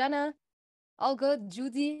 Islam, Jana, all good.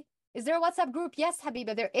 Judy, is there a WhatsApp group? Yes,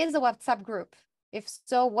 Habiba, there is a WhatsApp group. If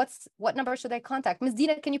so, what number should I contact? Ms.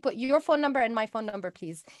 Dina, can you put your phone number and my phone number,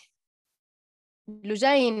 please?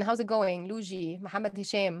 Lujain, how's it going? Luji, Muhammad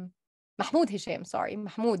Hisham, Mahmoud Hisham, sorry,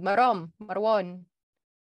 Mahmoud, Maram, Marwan,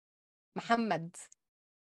 Muhammad,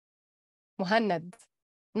 Muhannad,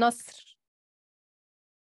 Nasr.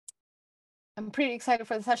 I'm pretty excited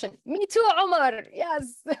for the session. Me too, Omar.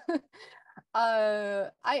 Yes. I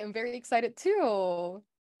am very excited too.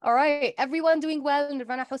 All right. Everyone doing well.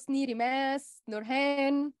 Nervana Hosni, Rimas,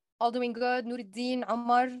 Nurhan, all doing good. Nuruddin,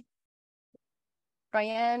 Omar,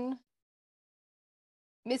 Ryan.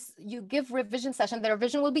 Miss, you give revision session. The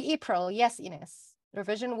revision will be April. Yes, Ines.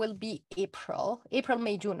 Revision will be April,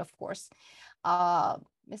 May, June, of course.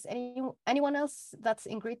 Miss, anyone else that's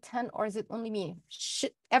in grade 10, or is it only me?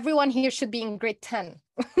 Everyone here should be in grade 10.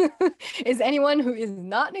 Is anyone who is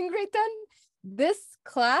not in grade 10? This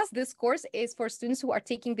course is for students who are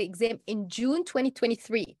taking the exam in June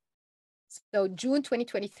 2023. So June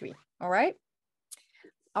 2023, all right?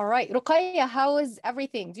 All right, Ruqayya, how is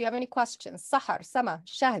everything? Do you have any questions? Sahar, Sama,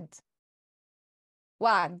 Shahd,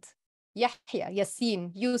 Wad, Yahya,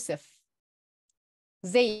 Yasin, Yusuf,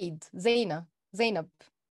 Zaid, Zaina, Zainab.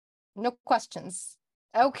 No questions.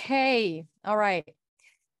 Okay, all right.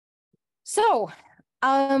 So, what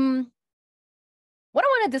I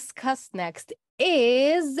want to discuss next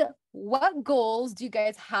is what goals do you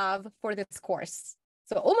guys have for this course?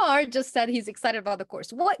 So Omar just said he's excited about the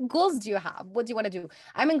course. What goals do you have? What do you want to do?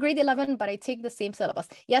 I'm in grade 11, but I take the same syllabus.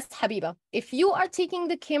 Yes, Habiba. If you are taking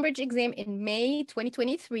the Cambridge exam in May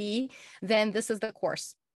 2023, then this is the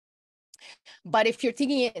course. But if you're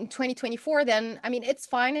taking it in 2024, then I mean, it's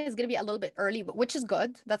fine. It's going to be a little bit early, but which is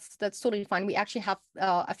good. That's totally fine. We actually have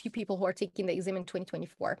a few people who are taking the exam in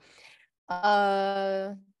 2024.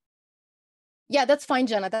 Yeah, that's fine,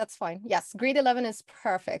 Jenna. That's fine. Yes, grade 11 is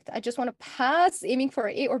perfect. I just want to pass. Aiming for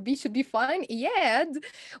A or B should be fine. Yeah,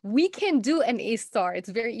 we can do an A star. It's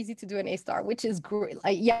very easy to do an A star, which is great.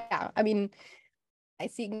 Yeah, I mean, I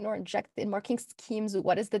see ignore and reject in marking schemes.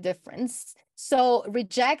 What is the difference? So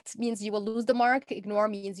reject means you will lose the mark. Ignore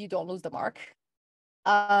means you don't lose the mark.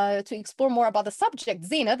 To explore more about the subject,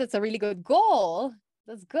 Zena, that's a really good goal.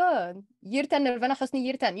 That's good. Year 10, Nervana Hosni,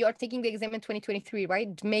 year 10. You are taking the exam in 2023,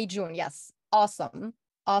 right? May, June. Yes. Awesome.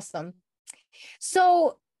 Awesome.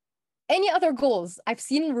 So any other goals? I've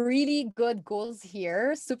seen really good goals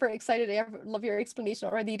here. Super excited. I love your explanation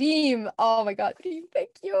already. Reem. Oh my God. Reem, thank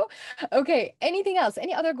you. Okay. Anything else?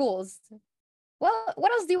 Any other goals? Well,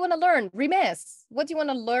 what else do you want to learn? Rimes, what do you want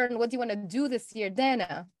to learn? What do you want to do this year?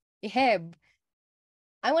 Dana, Ehab.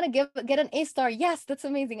 I want to get an A star. Yes, that's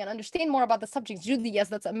amazing. And understand more about the subject. Judy, yes,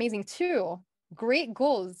 that's amazing too. Great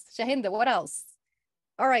goals. Shahinda, what else?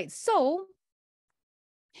 All right. So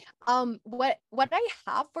what I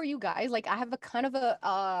have for you guys, like I have a kind of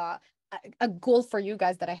a goal for you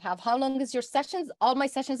guys that I have. How long is your sessions? All my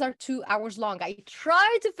sessions are 2 hours long. I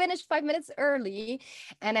try to finish 5 minutes early,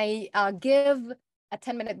 and I give a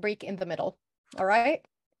 10-minute break in the middle. All right.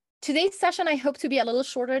 Today's session, I hope to be a little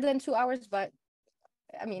shorter than 2 hours, but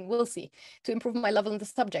I mean, we'll see, to improve my level in the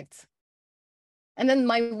subject. And then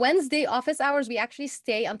my Wednesday office hours, we actually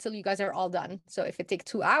stay until you guys are all done. So if it takes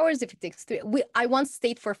 2 hours, if it takes 3, I once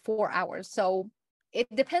stayed for 4 hours. So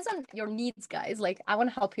it depends on your needs, guys. Like I want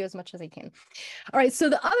to help you as much as I can. All right. So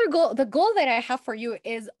the goal that I have for you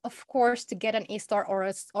is, of course, to get an A star or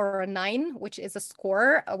a 9, which is a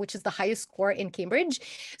score, which is the highest score in Cambridge.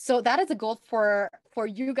 So that is a goal for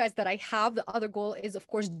you guys that I have. The other goal is, of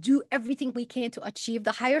course, do everything we can to achieve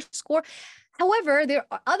the higher score. However,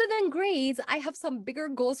 other than grades, I have some bigger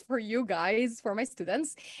goals for you guys, for my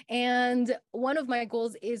students. And one of my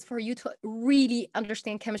goals is for you to really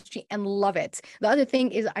understand chemistry and love it. The other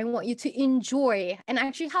thing is I want you to enjoy and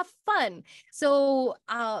actually have fun. So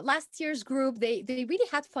last year's group, they really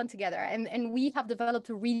had fun together, and we have developed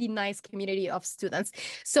a really nice community of students.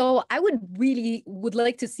 So I would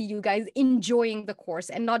like to see you guys enjoying the course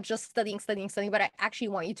and not just studying, but I actually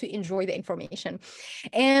want you to enjoy the information.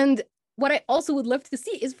 And what I also would love to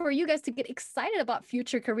see is for you guys to get excited about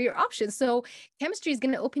future career options. So chemistry is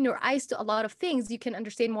going to open your eyes to a lot of things. You can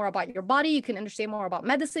understand more about your body. You can understand more about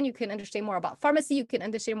medicine. You can understand more about pharmacy. You can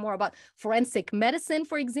understand more about forensic medicine,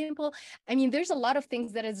 for example. I mean, there's a lot of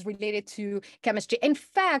things that is related to chemistry. In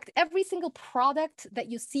fact, every single product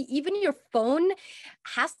that you see, even your phone,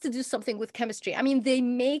 has to do something with chemistry. I mean, they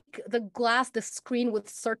make the glass, the screen with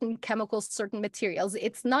certain chemicals, certain materials.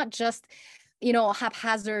 It's not just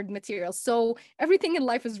haphazard materials. So everything in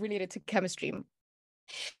life is related to chemistry.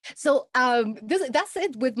 So that's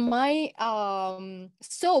it with my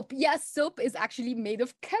soap. Yes, soap is actually made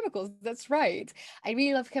of chemicals. That's right. I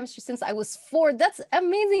really love chemistry since I was 4. That's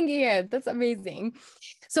amazing, Ian. That's amazing.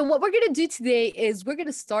 So what we're going to do today is we're going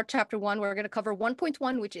to start chapter 1. We're going to cover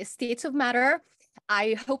 1.1, which is states of matter.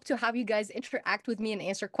 I hope to have you guys interact with me and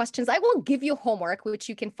answer questions. I will give you homework, which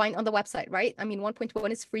you can find on the website, right? I mean,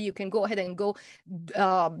 1.1 is free. You can go ahead and go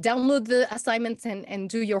download the assignments and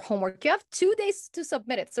do your homework. You have 2 days to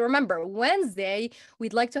submit it. So remember, Wednesday,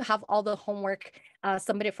 we'd like to have all the homework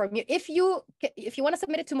submitted from you. If you want to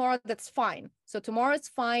submit it tomorrow, that's fine. So tomorrow is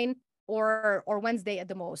fine, or Wednesday at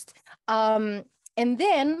the most. And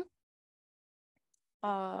then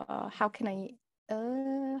how can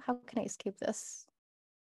I escape this?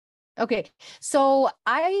 Okay, so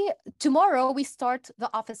tomorrow we start the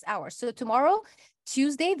office hours. So tomorrow,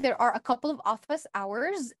 Tuesday, there are a couple of office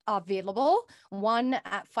hours available, one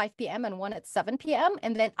at 5 p.m. and one at 7 p.m.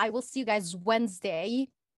 And then I will see you guys Wednesday.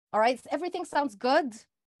 All right, everything sounds good?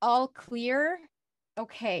 All clear?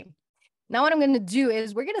 Okay. Now what I'm going to do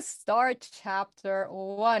is we're going to start chapter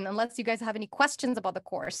 1, unless you guys have any questions about the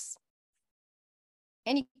course.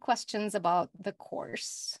 Any questions about the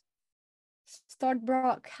course? Start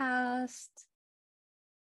broadcast.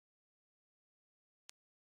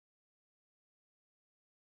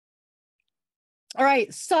 All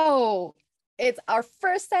right, so it's our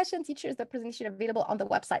first session. Teachers, the presentation available on the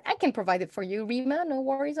website. I can provide it for you, Rima, no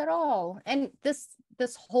worries at all. And this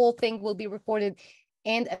whole thing will be recorded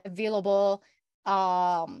and available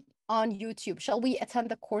on on YouTube? Shall we attend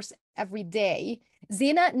the course every day?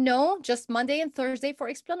 Zena, no, just Monday and Thursday for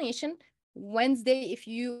explanation. Wednesday, if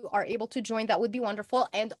you are able to join, that would be wonderful.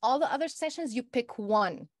 And all the other sessions, you pick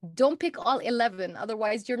one. Don't pick all 11.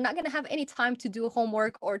 Otherwise, you're not going to have any time to do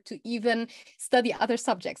homework or to even study other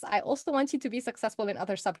subjects. I also want you to be successful in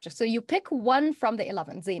other subjects. So you pick one from the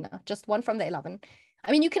 11, Zena, just one from the 11.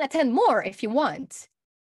 I mean, you can attend more if you want.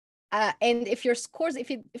 And if your scores,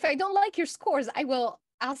 if I don't like your scores, I will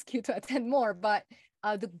ask you to attend more. But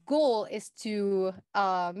the goal is to,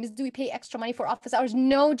 Miss, do we pay extra money for office hours?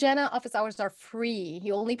 No, Jenna, office hours are free.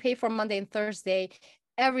 You only pay for Monday and Thursday.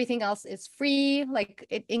 Everything else is free. Like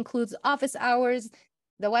it includes office hours,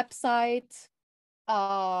 the website,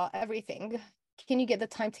 everything. Can you get the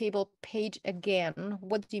timetable page again?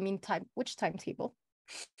 What do you mean which timetable?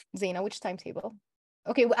 Zaina, which timetable?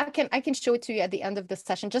 Okay, well, I can show it to you at the end of the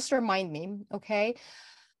session. Just remind me, okay?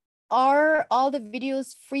 Are all the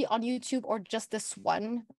videos free on YouTube or just this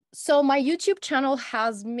one? So my YouTube channel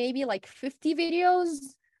has maybe like 50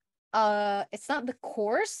 videos. It's not the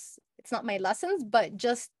course, it's not my lessons, but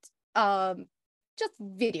just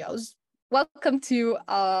videos. Welcome to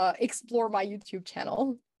explore my YouTube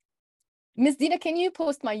channel. Miss Dina, can you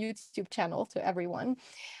post my YouTube channel to everyone?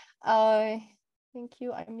 Thank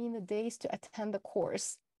you. I mean the days to attend the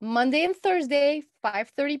course. Monday and Thursday,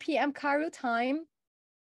 5:30 p.m. Cairo time.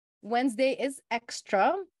 Wednesday is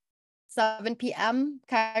extra, 7 p.m.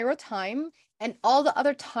 Cairo time. And all the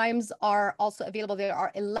other times are also available. There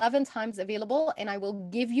are 11 times available, and I will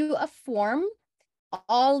give you a form.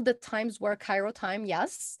 All the times were Cairo time,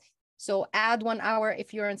 yes. So add 1 hour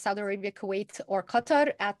if you're in Saudi Arabia, Kuwait, or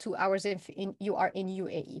Qatar. Add 2 hours if you are in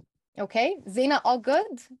UAE. Okay, Zaina, all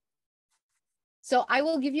good? So I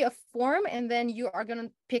will give you a form, and then you are going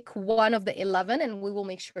to pick one of the 11, and we will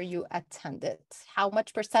make sure you attend it. How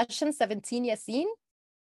much per session? 17, Yassine?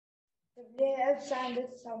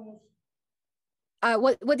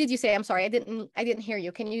 What did you say? I'm sorry, I didn't hear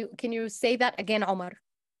you. Can you say that again, Omar?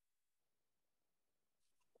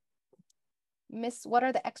 Miss, what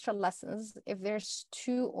are the extra lessons? If there's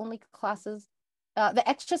 2 only classes, the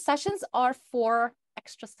extra sessions are for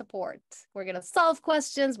extra support. We're going to solve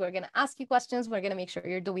questions. We're going to ask you questions. We're going to make sure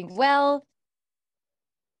you're doing well.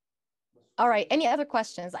 All right. Any other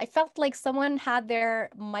questions? I felt like someone had their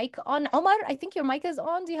mic on. Omar, I think your mic is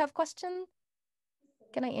on. Do you have a question?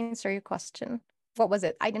 Can I answer your question? What was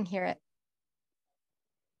it? I didn't hear it.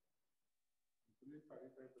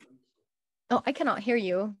 Oh, I cannot hear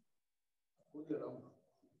you.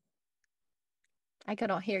 I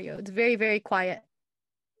cannot hear you. It's very, very quiet.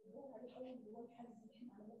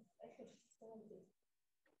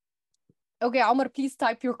 Okay, Omar, please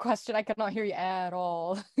type your question. I cannot hear you at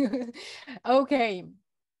all. Okay.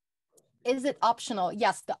 Is it optional?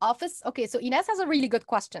 Yes, the office. Okay, so Ines has a really good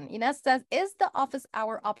question. Ines says, is the office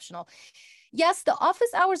hour optional? Yes, the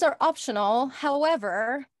office hours are optional.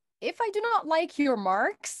 However, if I do not like your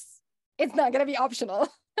marks, it's not going to be optional.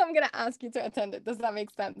 I'm going to ask you to attend it. Does that make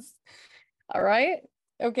sense? All right.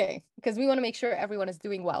 Okay, because we want to make sure everyone is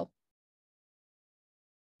doing well.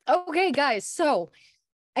 Okay, guys. So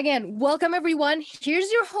again, welcome everyone. Here's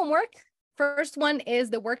your homework. First one is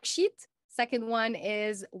the worksheet. Second one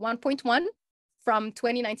is 1.1 from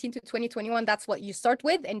 2019 to 2021. That's what you start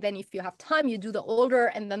with. And then if you have time, you do the older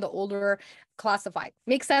and then the older classified.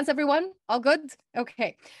 Make sense, everyone? All good?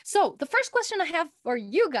 Okay. So the first question I have for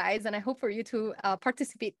you guys, and I hope for you to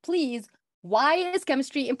participate, please. Why is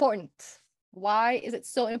chemistry important? Why is it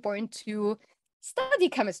so important to study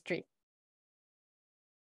chemistry?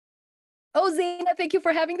 Oh, Zaina, thank you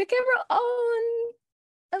for having the camera on.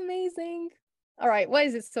 Amazing. All right, why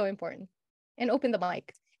is it so important? And open the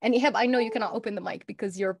mic. And Ehab, I know you cannot open the mic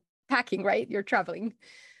because you're packing, right? You're traveling.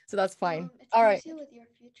 So that's fine. All right. It helps you with your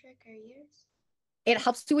future careers. It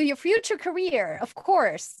helps you with your future career, of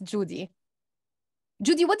course, Judy.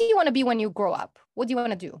 Judy, what do you want to be when you grow up? What do you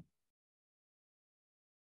want to do?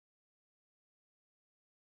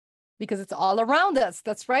 Because it's all around us.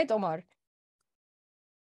 That's right, Omar.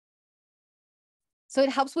 So it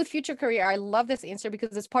helps with future career. I love this answer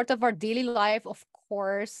because it's part of our daily life, of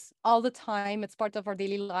course, all the time. It's part of our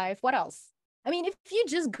daily life. What else? I mean, if you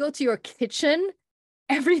just go to your kitchen,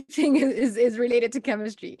 everything is related to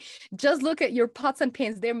chemistry. Just look at your pots and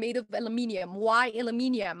pans. They're made of aluminum. Why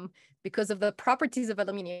aluminum? Because of the properties of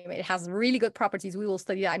aluminum. It has really good properties. We will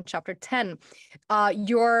study that in chapter 10.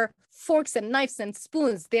 Your forks and knives and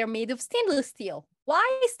spoons, they're made of stainless steel.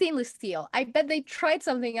 Why stainless steel? I bet they tried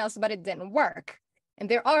something else, but it didn't work. And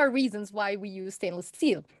there are reasons why we use stainless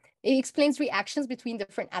steel. It explains reactions between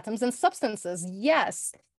different atoms and substances.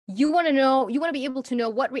 Yes, You want to be able to know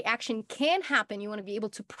what reaction can happen. You want to be able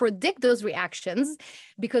to predict those reactions,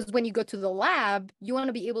 because when you go to the lab, you want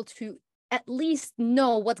to be able to at least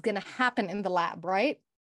know what's going to happen in the lab, right?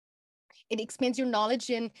 It expands your knowledge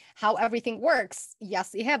in how everything works.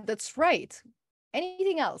 Yes, Ehab, that's right.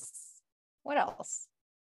 Anything else? What else?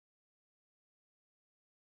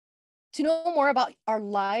 To know more about our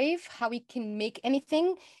life, how we can make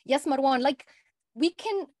anything. Yes, Marwan, like we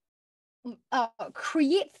can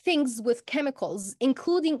create things with chemicals,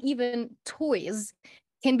 including even toys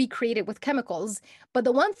can be created with chemicals. But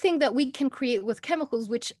the one thing that we can create with chemicals,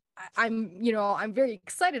 which I'm very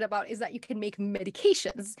excited about, is that you can make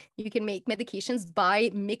medications. You can make medications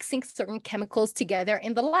by mixing certain chemicals together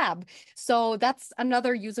in the lab. So that's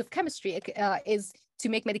another use of chemistry, is to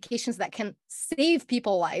make medications that can save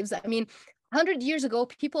people's lives. I mean, 100 years ago,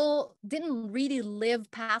 people didn't really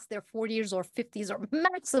live past their 40s or 50s or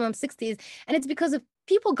maximum 60s. And it's because of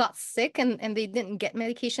people got sick and they didn't get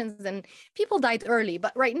medications and people died early.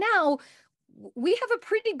 But right now, we have a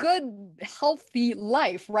pretty good healthy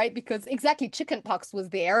life, right? Because exactly, chickenpox was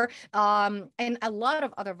there, and a lot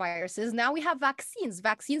of other viruses. Now we have vaccines.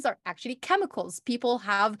 Vaccines are actually chemicals. People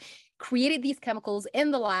have created these chemicals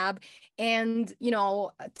in the lab and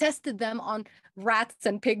tested them on rats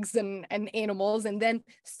and pigs and animals, and then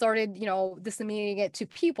started disseminating it to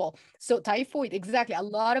people. So typhoid, exactly, a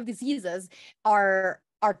lot of diseases are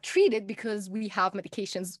treated because we have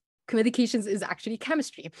medications. Medications is actually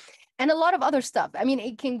chemistry, and a lot of other stuff. I mean,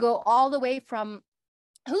 it can go all the way from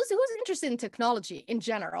who's interested in technology in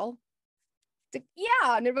general.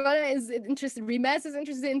 Yeah, Nervana is interested. Rimas is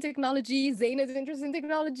interested in technology. Zain is interested in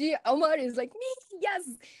technology. Omar is like me. Yes.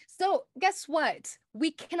 So guess what?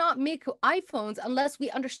 We cannot make iPhones unless we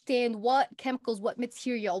understand what chemicals, what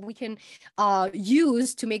material we can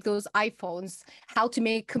use to make those iPhones, how to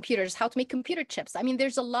make computers, how to make computer chips. I mean,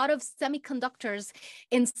 there's a lot of semiconductors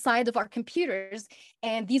inside of our computers,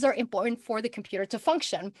 and these are important for the computer to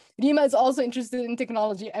function. Rima is also interested in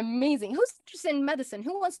technology. Amazing. Who's interested in medicine?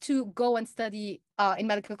 Who wants to go and study in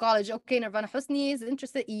medical college? Okay, Nervana Husni is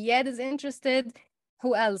interested. Iyad is interested.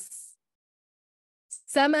 Who else?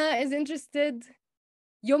 Sama is interested.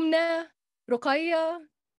 Yumna, Ruqayya.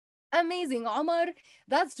 Amazing, Omar.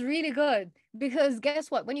 That's really good, because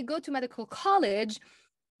guess what? When you go to medical college,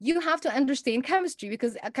 you have to understand chemistry,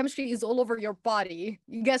 because chemistry is all over your body.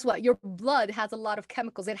 Guess what? Your blood has a lot of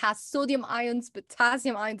chemicals. It has sodium ions,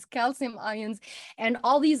 potassium ions, calcium ions, and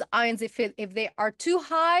all these ions, if they are too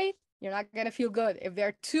high, you're not going to feel good. If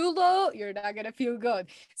they're too low, you're not going to feel good.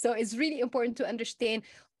 So it's really important to understand,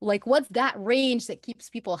 like, what's that range that keeps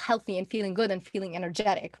people healthy and feeling good and feeling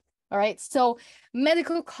energetic. All right. So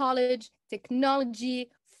medical college, technology,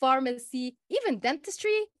 pharmacy, even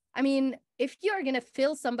dentistry. I mean, if you're going to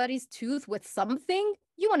fill somebody's tooth with something,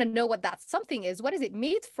 you want to know what that something is. What is it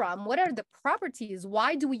made from? What are the properties?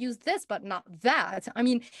 Why do we use this but not that? I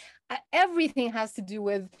mean, everything has to do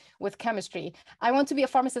with chemistry. I want to be a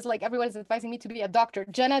pharmacist, like everyone is advising me to be a doctor.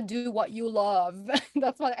 Jenna, do what you love.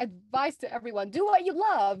 That's my advice to everyone. Do what you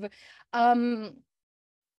love. I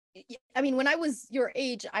mean, when I was your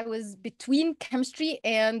age, I was between chemistry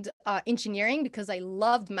and engineering, because I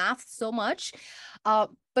loved math so much.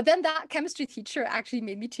 But then that chemistry teacher actually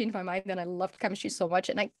made me change my mind, and I loved chemistry so much,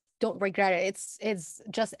 and I don't regret it. It's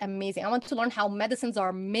just amazing. I want to learn how medicines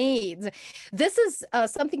are made. This is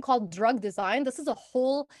something called drug design. This is a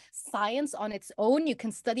whole science on its own. You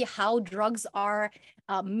can study how drugs are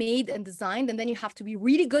made and designed, and then you have to be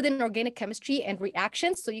really good in organic chemistry and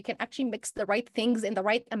reactions, so you can actually mix the right things in the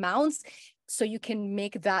right amounts, so you can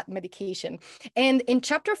make that medication. And in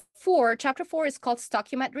chapter 4 is called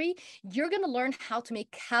stoichiometry. You're going to learn how to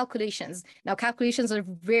make calculations. Now, calculations are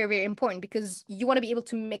very, very important, because you want to be able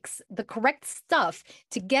to mix the correct stuff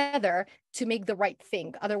together to make the right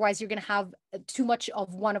thing. Otherwise, you're going to have too much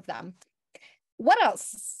of one of them. What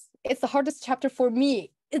else? It's the hardest chapter for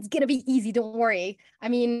me. It's going to be easy. Don't worry. I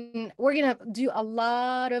mean, we're going to do a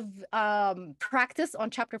lot of practice on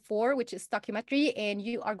chapter 4, which is stoichiometry, and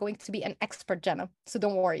you are going to be an expert, Jenna. So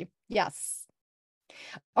don't worry. Yes.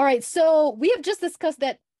 All right. So we have just discussed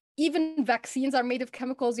that even vaccines are made of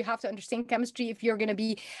chemicals. You have to understand chemistry if you're going to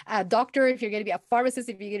be a doctor, if you're going to be a pharmacist,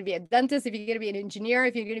 if you're going to be a dentist, if you're going to be an engineer,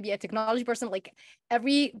 if you're going to be a technology person. Like,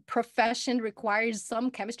 every profession requires some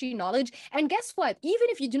chemistry knowledge. And guess what? Even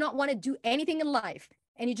if you do not want to do anything in life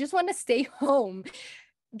and you just want to stay home,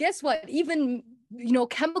 guess what? Even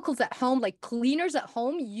chemicals at home, like cleaners at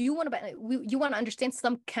home, you want to understand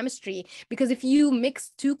some chemistry, because if you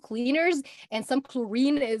mix two cleaners and some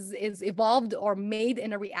chlorine is evolved or made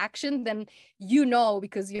in a reaction, then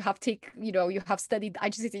because you have studied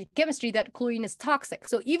IGCSE chemistry, that chlorine is toxic.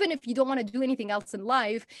 So even if you don't want to do anything else in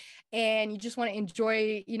life and you just want to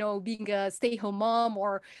enjoy, being a stay-home mom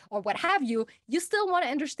or what have you, you still want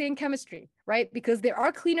to understand chemistry, right? Because there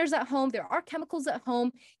are cleaners at home, there are chemicals at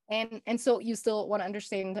home, and so you still want to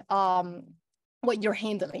understand what you're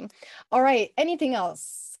handling. All right, anything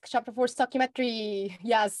else? Chapter 4, stoichiometry.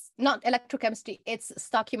 Yes, not electrochemistry, it's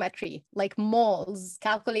stoichiometry, like moles,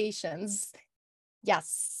 calculations.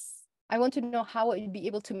 Yes. I want to know how it would be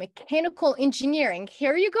able to mechanical engineering.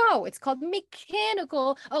 Here you go. It's called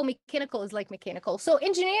mechanical. Oh, mechanical is like mechanical. So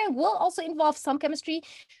engineering will also involve some chemistry,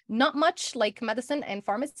 not much like medicine and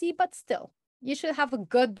pharmacy, but still, you should have a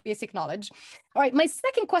good basic knowledge. All right, my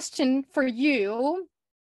second question for you,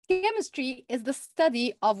 chemistry is the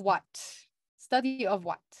study of what? Study of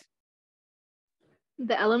what?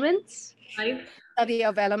 The elements. Study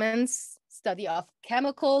of elements, study of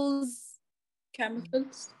chemicals.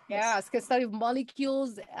 Yeah, it's a study of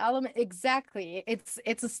molecules, element. Exactly. It's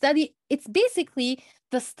a study. It's basically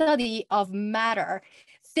the study of matter,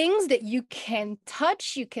 things that you can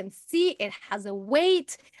touch, you can see. It has a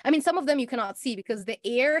weight. I mean, some of them you cannot see because the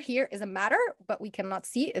air here is a matter, but we cannot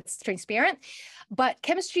see. It's transparent. But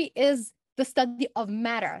chemistry is the study of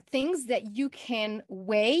matter, things that you can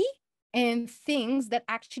weigh and things that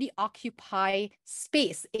actually occupy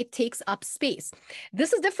space. It takes up space.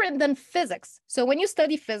 This is different than physics. So when you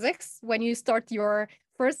study physics, when you start your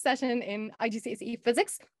first session in IGCSE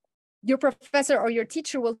physics, your professor or your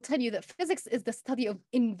teacher will tell you that physics is the study of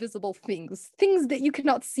invisible things, things that you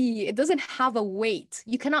cannot see. It doesn't have a weight.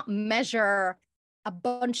 You cannot measure a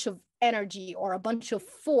bunch of energy or a bunch of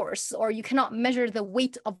force, or you cannot measure the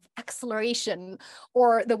weight of acceleration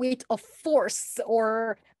or the weight of force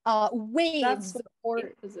or waves. Or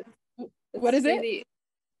what is it?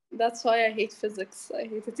 That's why I hate physics. I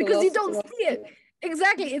hate it because you don't see it.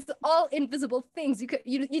 Exactly, it's all invisible things.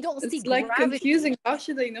 You don't see. It's like gravity. confusing. How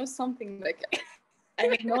should I know something like? I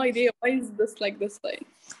have no idea why is this like this way.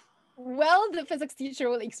 Well, the physics teacher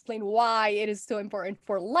will explain why it is so important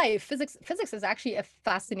for life. Physics is actually a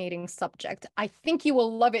fascinating subject. I think you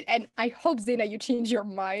will love it, and I hope, Zaina, you change your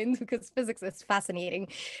mind because physics is fascinating.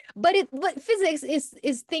 But physics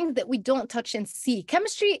is things that we don't touch and see.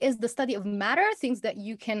 Chemistry is the study of matter, things that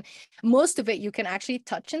most of it you can actually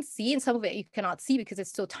touch and see, and some of it you cannot see because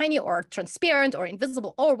it's so tiny or transparent or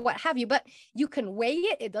invisible or what have you. But you can weigh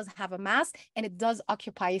it. It does have a mass, and it does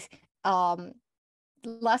occupy.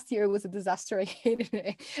 Last year was a disaster. I hated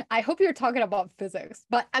it. I hope you're talking about physics,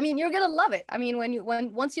 but I mean, you're gonna love it. I mean,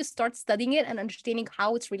 once you start studying it and understanding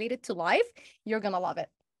how it's related to life, you're gonna love it.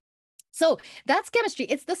 So that's chemistry.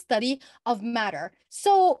 It's the study of matter.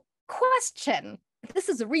 So question, this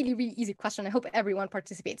is a really, really easy question. I hope everyone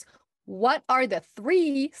participates. What are the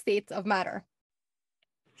 3 states of matter?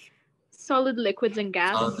 Solid, liquids, and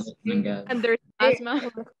gas. And And there's plasma.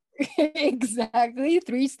 Exactly,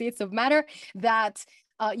 3 states of matter that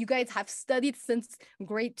you guys have studied since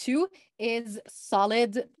grade 2 is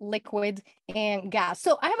solid, liquid, and gas.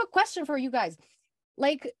 So I have a question for you guys.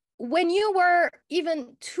 Like when you were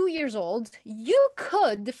even 2 years old, you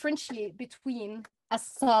could differentiate between a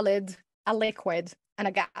solid, a liquid, and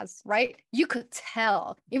a gas, right? You could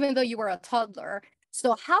tell, even though you were a toddler.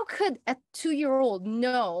 So how could a 2-year-old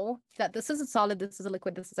know that this is a solid, this is a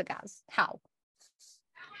liquid, this is a gas? How?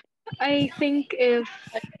 I think if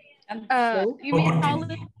you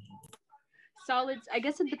mean solids, I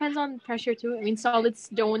guess it depends on pressure too. I mean, solids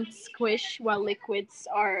don't squish while liquids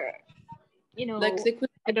are, Like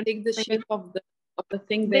liquids take the shape of the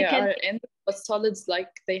thing they are in, but solids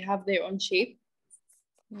they have their own shape.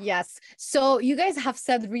 Yes. So you guys have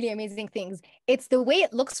said really amazing things. It's the way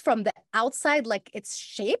it looks from the outside, like its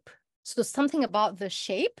shape. So something about the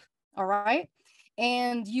shape. All right.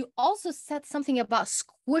 And you also said something about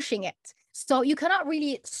squishing it. So you cannot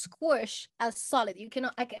really squish a solid.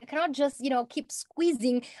 I cannot just, keep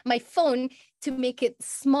squeezing my phone to make it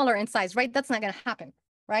smaller in size, right? That's not going to happen,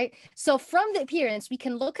 right? So from the appearance, we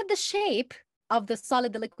can look at the shape of the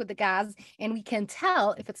solid, the liquid, the gas, and we can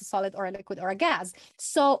tell if it's a solid or a liquid or a gas.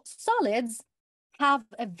 So solids have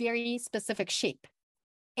a very specific shape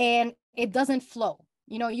and it doesn't flow.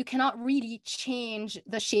 You cannot really change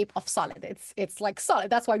the shape of solid. It's like solid.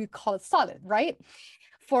 That's why we call it solid, right?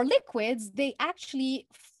 For liquids, they actually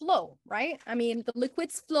flow, right? I mean, the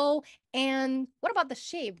liquids flow. And what about the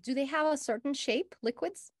shape? Do they have a certain shape,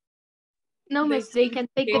 liquids? No, miss, they can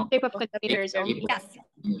take the shape of containers. Yes,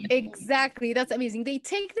 Exactly. That's amazing. They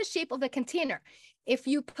take the shape of the container. If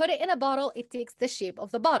you put it in a bottle, it takes the shape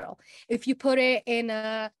of the bottle. If you put it in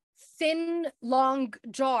a thin, long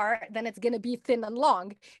jar, then it's going to be thin and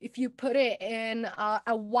long. If you put it in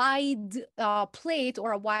a wide plate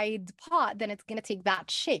or a wide pot, then it's going to take that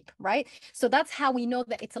shape, right? So that's how we know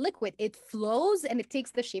that it's a liquid. It flows and it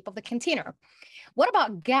takes the shape of the container. What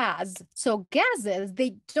about gas? So gases,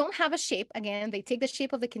 they don't have a shape. Again, they take the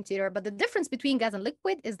shape of the container, but the difference between gas and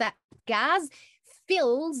liquid is that gas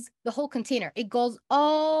fills the whole container. It goes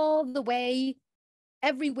all the way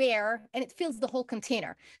everywhere and it fills the whole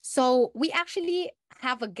container. So we actually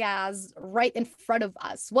have a gas right in front of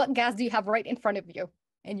us. What gas do you have right in front of you?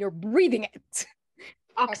 And you're breathing it.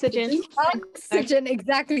 Oxygen. Oxygen,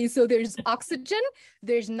 exactly. So there's oxygen,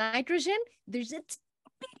 there's nitrogen, there's a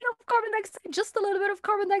bit of carbon dioxide, just a little bit of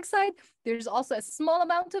carbon dioxide. There's also a small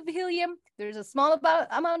amount of helium. There's a small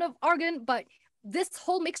amount of argon, but this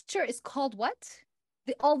whole mixture is called what?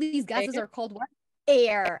 All these gases are called what?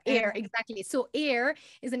 Air, exactly. So air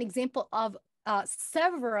is an example of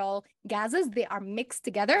several gases. They are mixed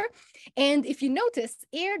together. And if you notice,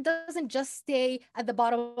 air doesn't just stay at the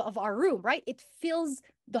bottom of our room, right? It fills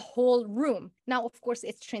the whole room. Now, of course,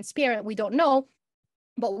 it's transparent. We don't know,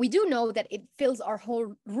 but we do know that it fills our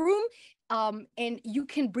whole room. And you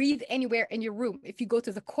can breathe anywhere in your room. If you go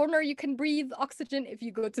to the corner, you can breathe oxygen. If you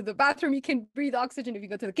go to the bathroom, you can breathe oxygen. If you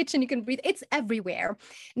go to the kitchen, you can breathe. It's everywhere.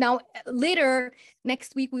 Now, later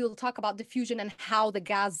next week, we will talk about diffusion and how the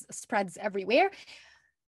gas spreads everywhere,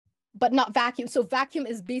 but not vacuum. So vacuum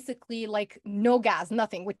is basically like no gas,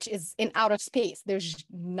 nothing, which is in outer space. There's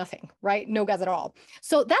nothing, right? No gas at all.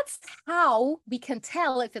 So that's how we can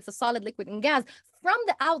tell if it's a solid, liquid, and gas from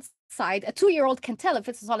the outside. A 2-year-old can tell if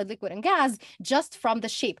it's a solid, liquid, and gas just from the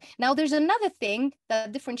shape. Now, there's another thing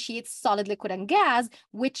that differentiates solid, liquid, and gas,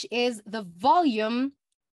 which is the volume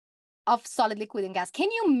of solid, liquid, and gas. Can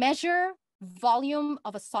you measure volume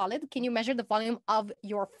of a solid? Can you measure the volume of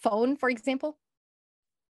your phone, for example?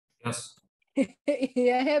 Yes.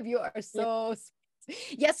 Yeah, you are so.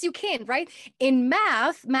 Yes, you can, right? In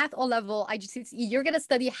math O level, IGCSE, you're going to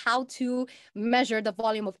study how to measure the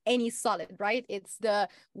volume of any solid, right? It's the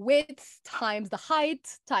width times the height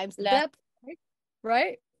times the depth,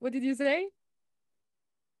 right? What did you say?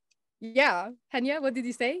 Yeah, Hanya, what did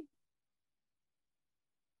you say?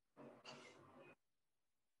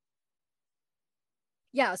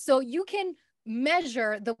 Yeah, so you can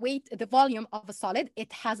measure the weight, the volume of a solid.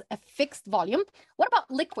 It has a fixed volume. What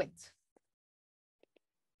about liquid?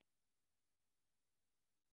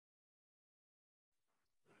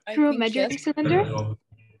 Through a measuring cylinder?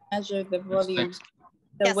 Measure the volume.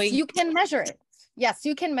 Yes, weight. You can measure it. Yes,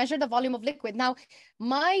 you can measure the volume of liquid. Now,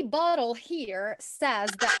 my bottle here says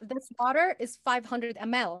that this water is 500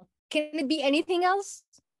 ml. Can it be anything else?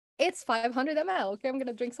 It's 500 ml. Okay, I'm going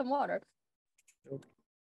to drink some water.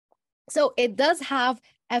 So it does have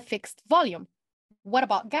a fixed volume. What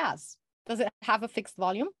about gas? Does it have a fixed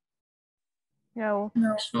volume? No.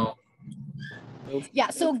 Yeah,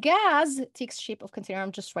 so gas takes shape of container.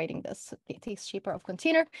 I'm just writing this. It takes shape of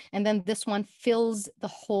container, and then this one fills the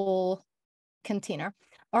whole container.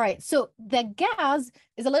 All right, so the gas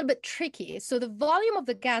is a little bit tricky. So the volume of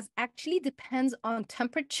the gas actually depends on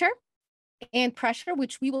temperature and pressure,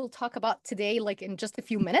 which we will talk about today, like in just a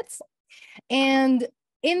few minutes. And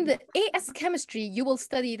in the AS chemistry, you will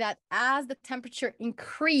study that as the temperature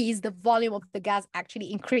increases, the volume of the gas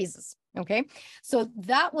actually increases. Okay, so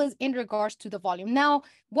that was in regards to the volume. Now,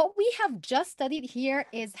 what we have just studied here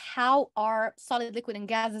is how are solid, liquid, and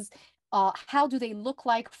gases, how do they look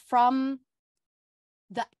like from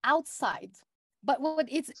the outside? But what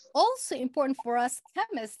is also important for us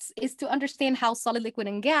chemists is to understand how solid, liquid,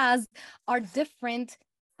 and gas are different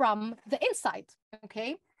from the inside.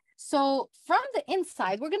 Okay, so from the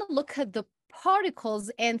inside, we're going to look at the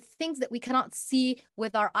particles and things that we cannot see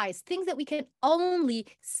with our eyes, things that we can only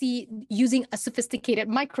see using a sophisticated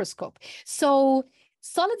microscope. So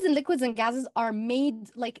solids and liquids and gases are made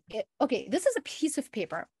like, okay, this is a piece of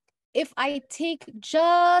paper. If I take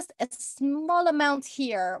just a small amount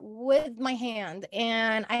here with my hand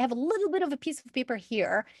and I have a little bit of a piece of paper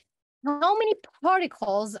here, how many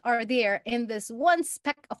particles are there in this one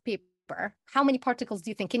speck of paper? How many particles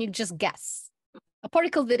do you think? Can you just guess? A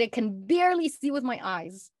particle that I can barely see with my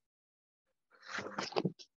eyes.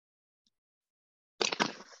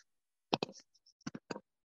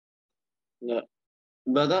 لا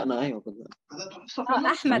بدأنا أيوة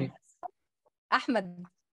بدأنا أحمد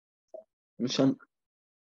مشان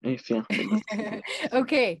إيه فيها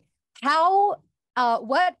Okay, how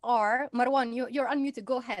what are Marwan, you're unmuted,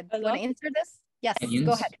 go ahead. You want to answer this? Yes, Millions.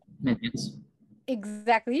 go ahead. Millions.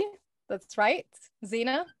 Exactly. That's right.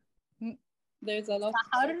 Zena? There's a lot.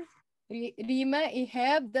 Rima,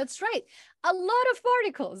 Ehab, that's right. A lot of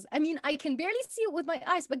particles. I mean, I can barely see it with my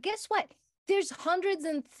eyes, but guess what? There's hundreds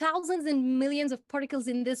and thousands and millions of particles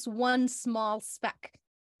in this one small speck.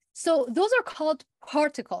 So those are called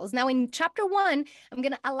particles. Now in chapter 1, I'm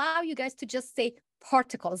going to allow you guys to just say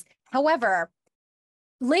particles. However,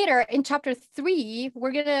 later in chapter 3,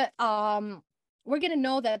 we're going to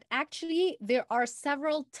know that actually there are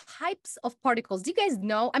several types of particles. Do you guys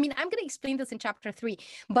know? I mean, I'm going to explain this in chapter 3,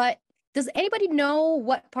 but does anybody know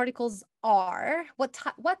what particles are?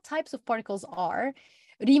 What types of particles are?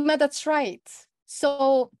 Rima, that's right.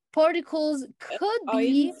 So particles could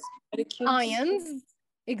be ions.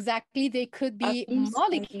 Exactly. They could be atoms,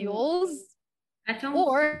 molecules,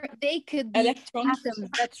 or they could be electrons. Atoms.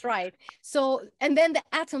 That's right. So, and then the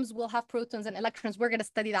atoms will have protons and electrons. We're going to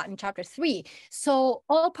study that in chapter 3. So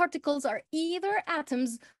all particles are either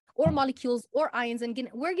atoms or molecules or ions, and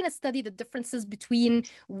we're going to study the differences between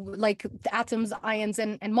like the atoms, ions,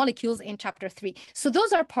 and molecules in chapter 3. So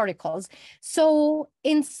those are particles. So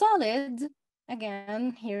in solid,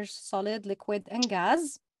 again, here's solid, liquid, and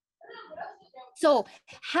gas. So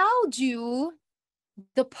how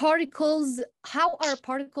are particles,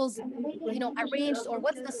 you know, arranged, or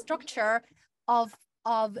what's the structure of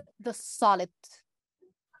the solid?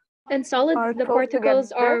 And solid, the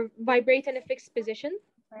particles are vibrate in a fixed position.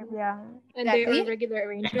 Yeah. And they are regular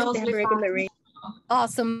arrangement. They have a regular arrangement.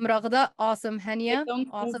 Awesome, Raghda. Awesome, Hania.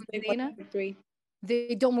 Awesome, Zena.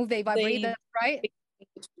 They don't move, they vibrate. That's right.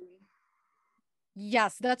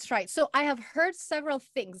 Yes, that's right. So I have heard several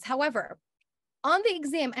things. However, on the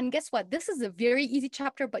exam, and guess what? This is a very easy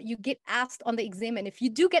chapter, but you get asked on the exam. And if you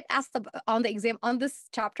do get asked on the exam on this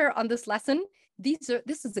chapter, on this lesson, this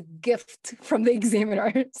is a gift from the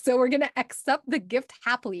examiner. So we're going to accept the gift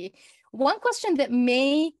happily. One question that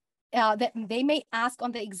they may ask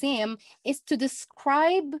on the exam is to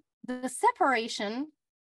describe the separation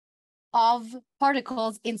of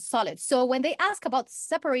particles in solids. So when they ask about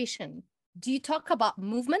separation, do you talk about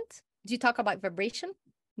movement? Do you talk about vibration?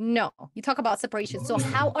 No, you talk about separation. So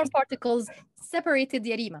how are particles separated,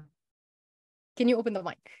 Yarima? Can you open the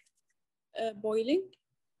mic? Boiling.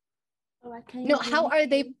 No, how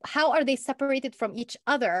are they separated from each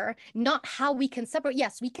other? Not how we can separate.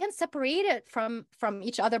 Yes, we can separate it from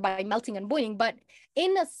each other by melting and boiling, but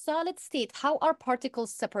in a solid state, how are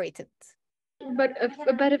particles separated? But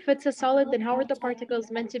if it's a solid, then how are the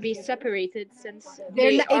particles meant to be separated since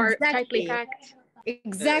they are tightly packed?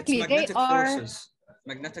 Exactly, they are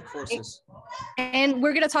magnetic forces. And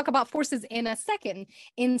we're going to talk about forces in a second.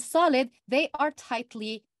 In solid, they are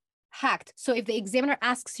tightly packed. So if the examiner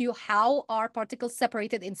asks you how are particles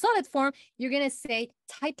separated in solid form, you're going to say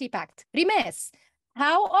tightly packed. Rimes,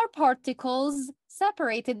 how are particles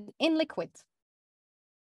separated in liquid?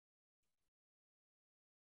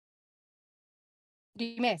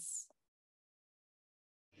 Rimes.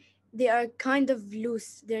 They are kind of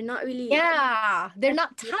loose. They're not really. Yeah, they're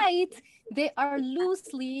not tight. They are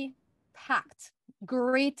loosely packed.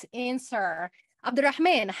 Great answer.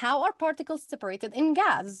 Abdurrahman, how are particles separated in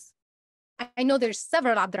gas? I know there's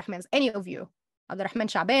several Abdurrahmans. Any of you? Abdurrahman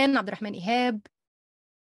Shaban, Abdurrahman Ehab.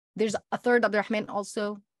 There's a third Abdurrahman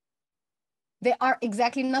also. They are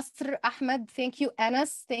exactly Nasr Ahmed. Thank you.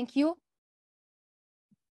 Anas, thank you.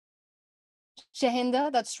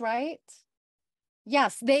 Shahinda, that's right.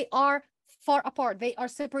 Yes, they are far apart. They are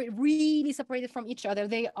really separated from each other.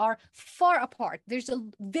 They are far apart. There's a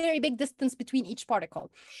very big distance between each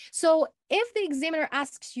particle. So if the examiner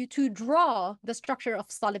asks you to draw the structure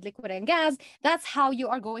of solid, liquid, and gas, that's how you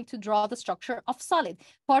are going to draw the structure of solid.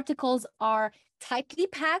 Particles are tightly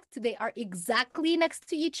packed. They are exactly next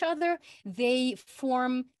to each other. They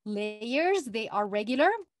form layers. They are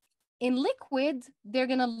regular. In liquid, they're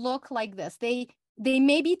going to look like this. They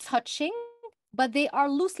may be touching, but they are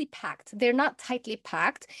loosely packed. They're not tightly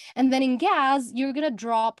packed. And then in gas, you're going to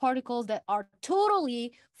draw particles that are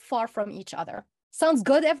totally far from each other. Sounds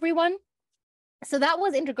good, everyone? So that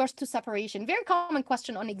was in regards to separation. Very common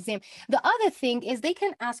question on exam. The other thing is they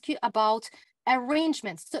can ask you about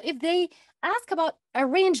arrangements. So if they ask about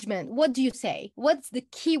arrangement, what do you say? What's the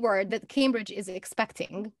keyword that Cambridge is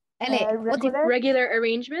expecting? Regular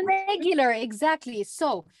arrangement? Regular, exactly.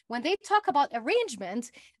 So when they talk about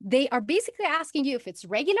arrangement, they are basically asking you if it's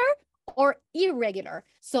regular or irregular.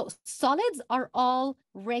 So solids are all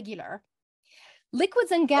regular.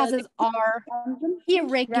 Liquids and gases are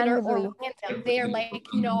irregular or random. They're like,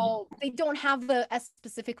 you know, they don't have a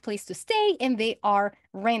specific place to stay and they are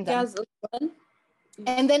random. Gas as well.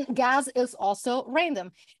 And then gas is also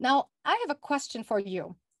random. Now, I have a question for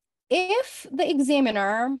you. if the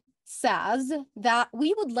examiner says that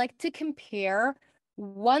we would like to compare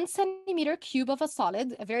 1 centimeter cube of a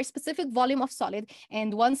solid, a very specific volume of solid,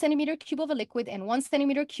 and 1 centimeter cube of a liquid and 1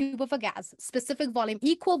 centimeter cube of a gas, specific volume,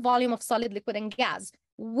 equal volume of solid, liquid, and gas,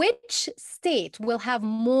 which state will have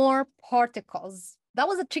more particles? That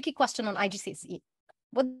was a tricky question on IGCSE.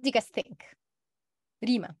 What do you guys think?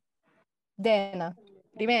 Rima, Dana,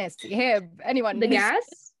 Rimes, Ehab, anyone? The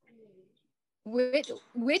gas?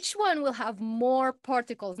 Which one will have more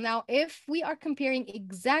particles? Now, if we are comparing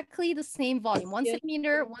exactly the same volume, 1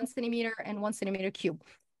 centimeter, 1 centimeter, and 1 centimeter cube.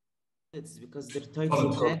 It's because they're tight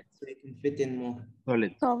and packed, so you can fit in more.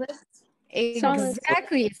 Solid.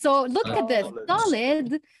 Exactly. So look at this.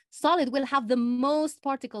 Solid will have the most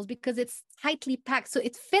particles because it's tightly packed. So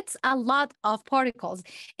it fits a lot of particles.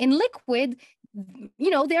 In liquid,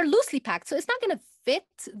 they're loosely packed. So it's not going to fit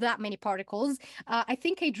that many particles. I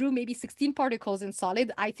think I drew maybe 16 particles in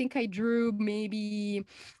solid. I think I drew maybe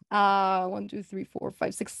 1, 2, 3, 4,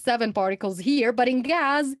 5, 6, 7 particles here. But in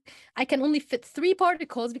gas, I can only fit 3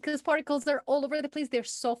 particles because particles are all over the place. They're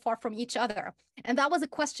so far from each other. And that was a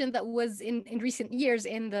question that was in recent years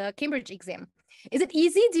in the Cambridge exam. Is it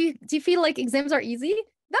easy? Do you feel like exams are easy?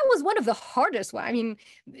 That was one of the hardest ones. I mean,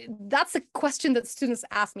 that's a question that students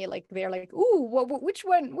ask me. Like, they're like, ooh, which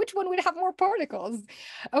one would have more particles?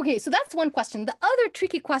 Okay, so that's one question. The other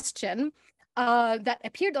tricky question that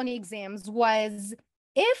appeared on the exams was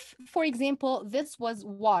if, for example, this was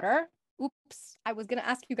water. Oops, I was going to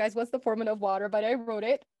ask you guys what's the formula of water, but I wrote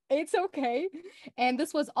it. It's okay. And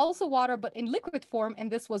this was also water, but in liquid form,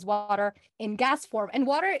 and this was water in gas form. And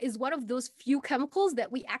water is one of those few chemicals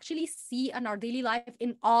that we actually see in our daily life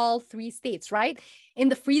in all 3 states, right? In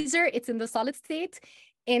the freezer, it's in the solid state.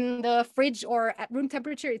 In the fridge or at room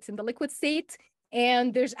temperature, it's in the liquid state.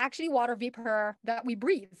 And there's actually water vapor that we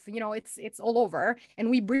breathe. It's all over. And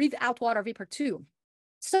we breathe out water vapor too.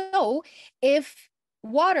 So if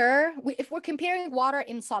we're comparing water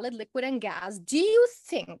in solid, liquid, and gas, do you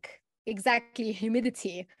think exactly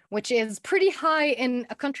humidity, which is pretty high in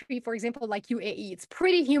a country, for example, like UAE, it's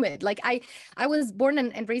pretty humid. Like I was born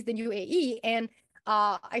and raised in UAE, and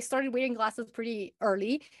I started wearing glasses pretty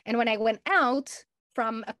early. And when I went out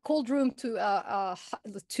from a cold room to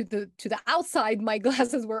the outside, my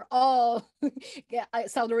glasses were all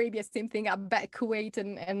Saudi Arabia, same thing. I bet Kuwait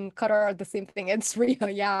and Qatar, the same thing. It's real,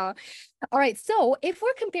 yeah. All right, so if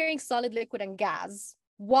we're comparing solid, liquid, and gas,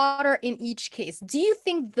 water in each case, do you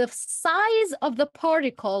think the size of the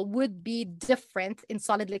particle would be different in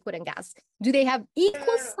solid, liquid, and gas? Do they have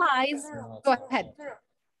equal size? Go ahead.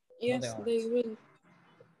 Yes, they will.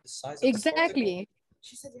 The size of Exactly.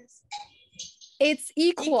 She said yes. It's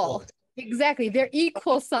equal. Exactly. They're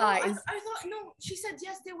equal size. I thought, no, she said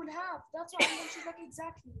yes, they would have. That's why she's like,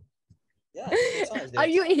 exactly. Yeah. Are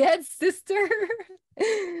you Ehad's sister?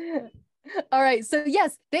 All right. So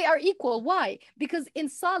yes, they are equal. Why? Because in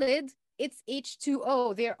solid, it's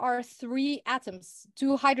H2O. There are 3 atoms,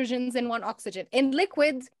 2 hydrogens and 1 oxygen. In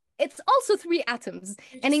liquid, it's also 3 atoms.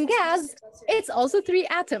 And in gas, it's also 3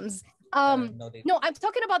 atoms. No, I'm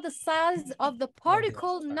talking about the size of the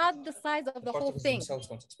particle, not the size of the whole thing.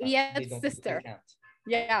 Yeah, sister.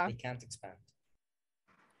 Yeah. They can't expand.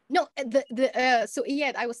 No, so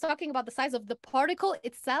yeah, I was talking about the size of the particle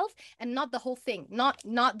itself and not the whole thing, not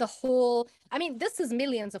the whole. I mean, this is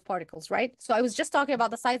millions of particles, right? So I was just talking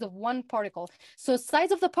about the size of one particle. So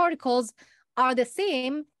size of the particles are the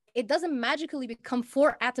same. It doesn't magically become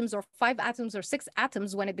 4 atoms or 5 atoms or 6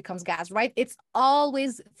 atoms when it becomes gas, right? It's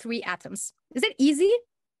always 3 atoms. Is it easy?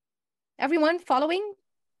 Everyone following?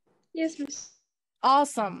 Yes, miss.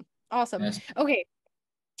 Awesome. Yes. Okay.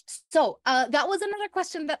 So that was another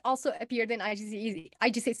question that also appeared in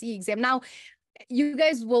IGCSE exam. Now, you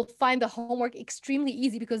guys will find the homework extremely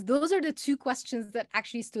easy because those are the 2 questions that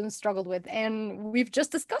actually students struggled with, and we've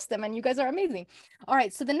just discussed them, and you guys are amazing. All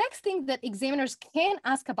right, so the next thing that examiners can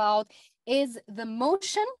ask about is the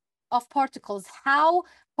motion of particles, how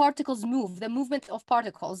particles move, the movement of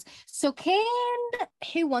particles. So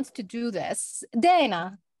who wants to do this?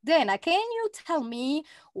 Dana, can you tell me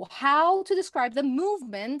how to describe the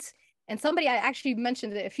movement? And somebody, I actually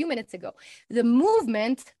mentioned it a few minutes ago, the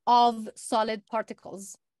movement of solid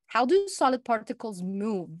particles. How do solid particles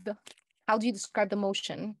move? How do you describe the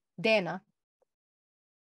motion? Dana.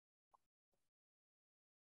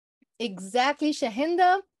 Exactly,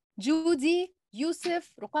 Shahinda, Judy,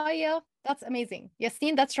 Yusuf, Ruqayya. That's amazing.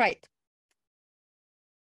 Yassine, that's right.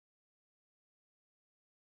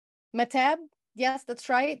 Matab, yes, that's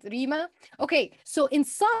right. Rima. Okay, so in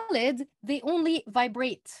solid, they only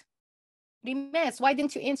vibrate. Rimes, why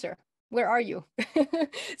didn't you answer? Where are you?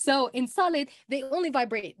 So in solid, they only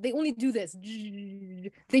vibrate. They only do this.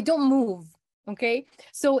 They don't move. Okay.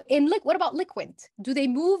 So in what about liquid? Do they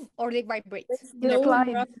move or they vibrate?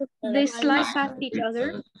 They slide past each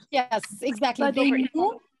other. Yes, exactly. They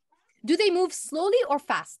move. Do they move slowly or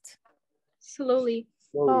fast? Slowly.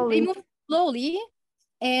 They move slowly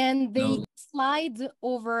and they slide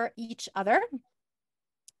over each other.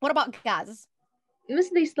 What about gas?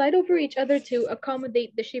 They slide over each other to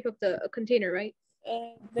accommodate the shape of the container, right?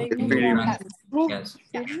 They move fast.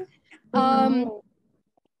 Yes.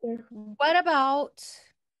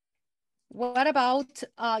 What about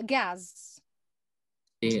gas?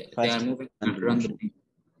 They are moving randomly.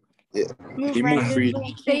 They move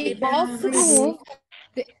freely. They also move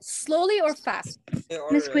slowly or fast?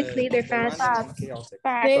 Miss quickly, they're fast.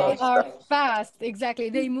 They are fast, exactly.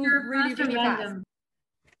 They move really, really fast.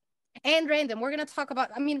 And random, we're going to talk about,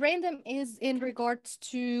 random is in regards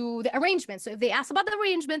to the arrangement. So if they ask about the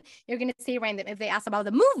arrangement, you're going to say random. If they ask about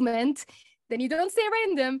the movement, then you don't say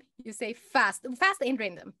random, you say fast. Fast and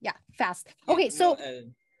random. Yeah, fast. Okay, so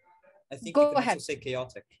I think go you can ahead. also say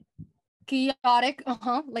chaotic. Chaotic,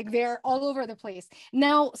 like they're all over the place.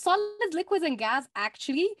 Now, solids, liquids, and gas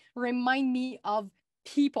actually remind me of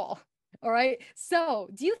people. All right. So,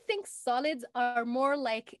 do you think solids are more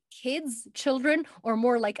like kids, children, or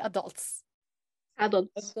more like adults?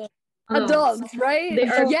 Adults. Adults, right? They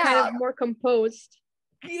are kind of more composed.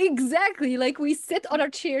 Exactly. Like we sit on our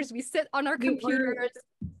chairs, we sit on our computers,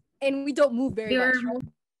 and we don't move very much. Right?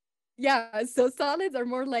 Yeah. So solids are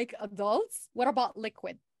more like adults. What about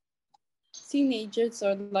liquid? Teenagers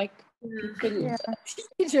are like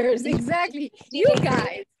teenagers, exactly.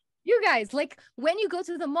 You guys, like when you go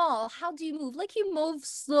to the mall, how do you move? Like you move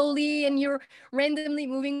slowly and you're randomly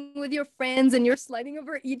moving with your friends and you're sliding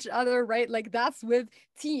over each other, right? Like that's with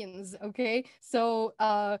teens, okay? So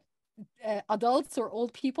adults or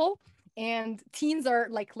old people, and teens are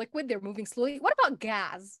like liquid, they're moving slowly. What about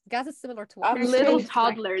gas? Gas is similar to what? Little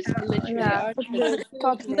toddlers, literally.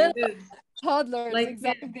 Toddlers, like,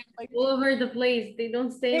 exactly. They're like all over the place. They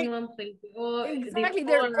don't stay in one place. Exactly,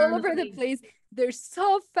 they're all over the place. They're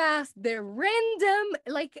so fast. They're random.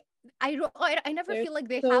 Like I never feel like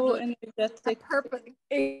they have a purpose.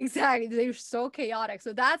 Exactly, they're so chaotic.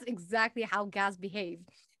 So that's exactly how gas behave.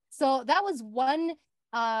 So that was one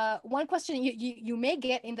question you may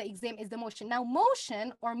get in the exam is the motion. Now,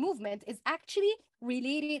 motion or movement is actually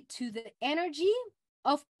related to the energy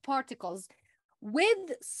of particles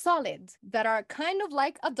with solids that are kind of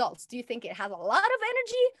like adults. Do you think it has a lot of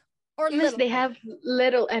energy or little? They have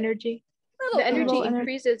little energy. The energy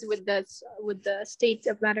increases with the state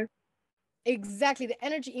of matter. Exactly, the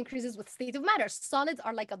energy increases with state of matter. Solids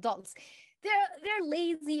are like adults. They're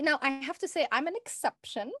lazy. Now, I have to say I'm an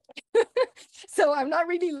exception. So I'm not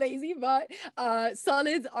really lazy, but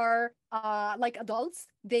solids are like adults.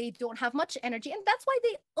 They don't have much energy, and that's why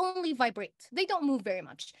they only vibrate. They don't move very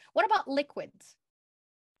much. What about liquids?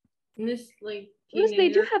 Yes, they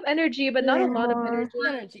do have energy, but not a lot of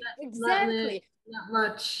energy. Exactly. Not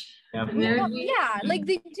much. Yeah, like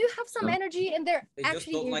they do have some energy, and they're They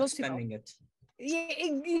actually just don't able like to spending it. Yeah,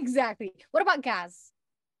 exactly. What about gas?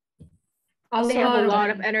 They have a lot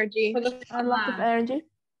of energy. A lot of energy.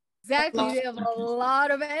 Exactly, they have a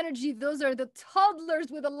lot of energy. Those are the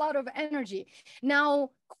toddlers with a lot of energy.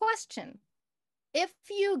 Now, question. If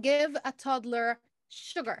you give a toddler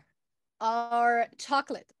sugar or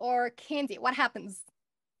chocolate or candy, what happens?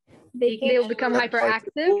 They'll become hyperactive.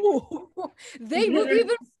 They move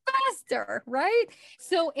even faster, right?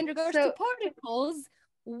 So in regards to particles,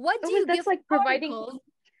 what do you give like providing? particles?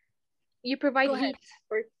 You provide heat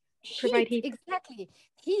or provide heat. Exactly.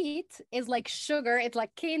 Heat is like sugar, it's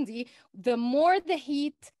like candy. The more the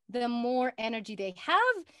heat, the more energy they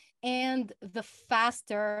have, and the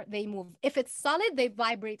faster they move. If it's solid, they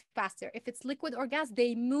vibrate faster. If it's liquid or gas,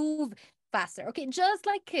 they move faster. Okay, just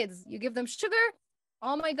like kids, you give them sugar.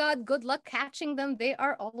 Oh my God, good luck catching them. They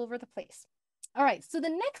are all over the place. All right, so the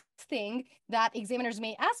next thing that examiners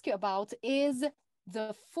may ask you about is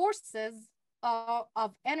the forces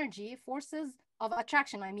of energy, forces of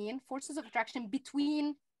attraction, forces of attraction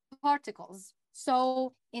between particles.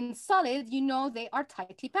 So in solid, they are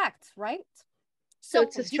tightly packed, right? So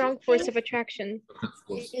it's a strong force of attraction.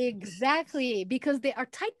 Exactly, because they are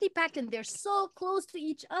tightly packed and they're so close to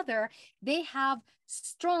each other, they have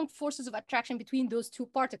strong forces of attraction between those two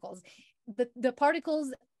particles. The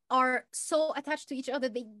particles are so attached to each other,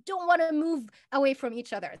 they don't want to move away from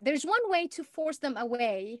each other. There's one way to force them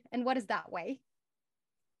away, and what is that way?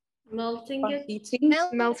 Melting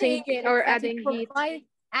it? Melting or adding heat.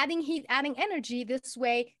 adding heat, adding energy. This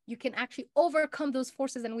way you can actually overcome those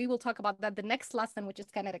forces, and we will talk about that the next lesson, which is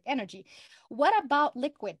kinetic energy. What about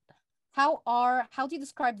liquid? How do you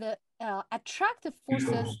describe the attractive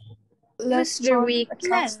forces? Less They're strong weak.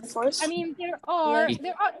 attraction force. I mean, there are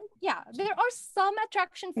some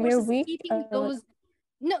attraction forces weak, keeping those.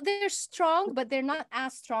 No, they're strong, but they're not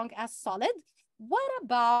as strong as solid. What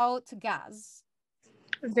about gas?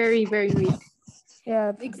 Very, very weak.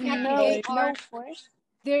 yeah, Exactly. No force.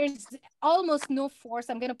 There's almost no force.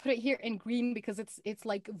 I'm gonna put it here in green because it's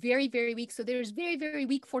like very, very weak. So there's very, very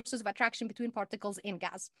weak forces of attraction between particles in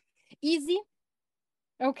gas. Easy?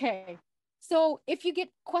 Okay. So if you get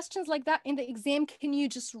questions like that in the exam, can you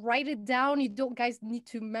just write it down? You don't guys need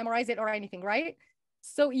to memorize it or anything, right?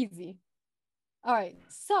 So easy. All right.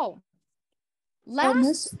 So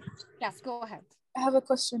Miss, yes, go ahead. I have a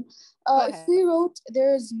question. Go If ahead. we wrote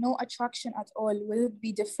there is no attraction at all, will it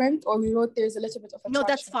be different? Or we wrote there's a little bit of attraction? No,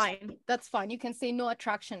 that's fine. That's fine. You can say no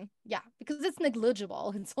attraction. Yeah, because it's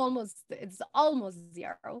negligible. It's almost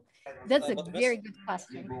zero. That's a very good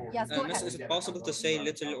question. Yes, go Miss, ahead. is it possible to say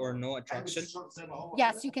little or no attraction?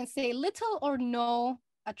 Yes, you can say little or no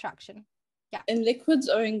attraction. Yeah. In liquids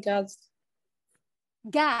or in gas?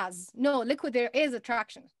 Gas. No, liquid, there is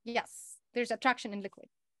attraction. Yes, there's attraction in liquid.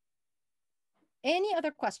 Any other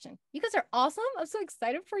question? You guys are awesome. I'm so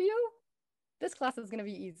excited for you. This class is going to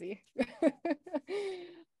be easy.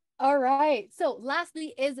 All right. So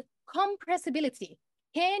lastly is compressibility.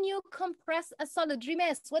 Can you compress a solid?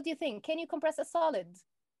 Rimes, what do you think? Can you compress a solid?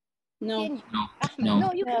 No. Can you? Ahmed,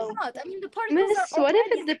 no, you cannot. I mean, the particles Miss, are what if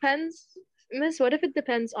already... it depends? Miss, what if it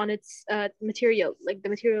depends on its material, like the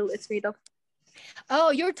material it's made of? Oh,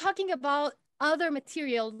 you're talking about other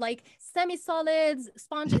material like semi-solids,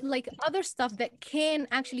 sponge, like other stuff that can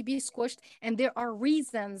actually be squished, and there are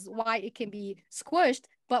reasons why it can be squished,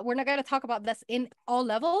 but we're not going to talk about this in all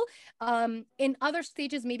level. In other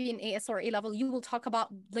stages, maybe in AS or A level, you will talk about,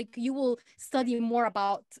 like, you will study more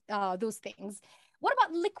about those things. What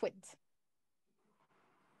about liquid?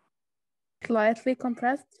 slightly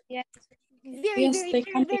compressed. Yes. Very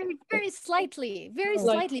slightly,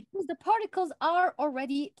 because the particles are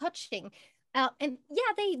already touching. And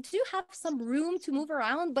yeah, they do have some room to move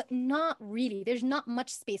around, but not really. There's not much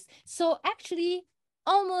space. So actually,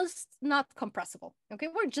 almost not compressible. Okay,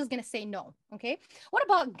 we're just gonna say no. Okay, what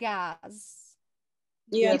about gas?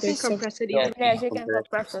 Yeah, You can compress it easily. Yes, you can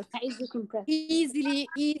compress it.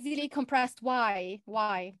 Easily compressed. Why?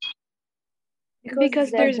 Because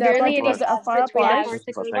there's the barely any particles are far between apart.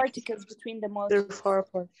 the Particles between the molecules. They're far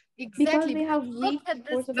apart. Exactly. Because they have Look weak at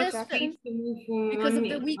this force of distance. attraction to move from Because of one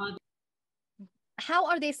the weak. other. How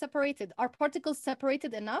are they separated? Are particles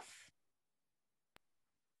separated enough?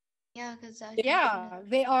 Yeah, because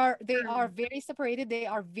they are very separated. They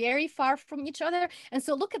are very far from each other. And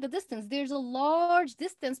so look at the distance. There's a large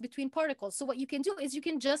distance between particles. So what you can do is you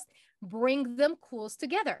can just bring them close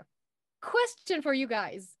together. Question for you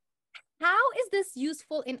guys. How is this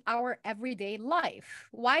useful in our everyday life?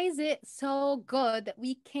 Why is it so good that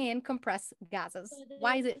we can compress gases?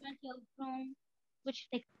 Why is it?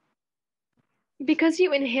 Because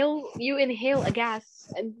you inhale a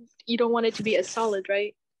gas and you don't want it to be a solid,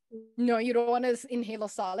 right? No, you don't want to inhale a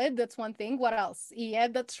solid. That's one thing. What else? Yeah,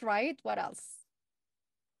 that's right. What else?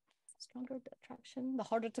 Stronger the attraction, the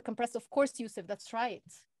harder to compress. Of course, Yusuf, that's right.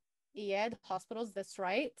 Yeah, the hospitals, that's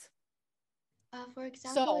right. For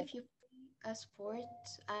example, if you play a sport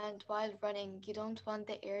and while running, you don't want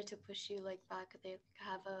the air to push you like back. They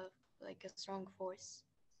have a strong force.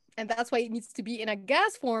 And that's why it needs to be in a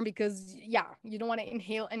gas form, because yeah, you don't want to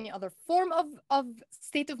inhale any other form of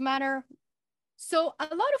state of matter. So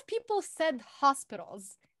a lot of people said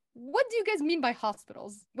hospitals. What do you guys mean by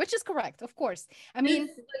hospitals? Which is correct, of course. I mean,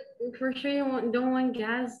 for sure you don't want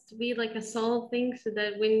gas to be like a solid thing, so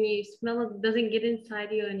that when you smell it doesn't get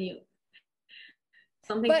inside you and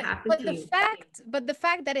something happens to you. But the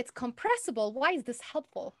fact that it's compressible, why is this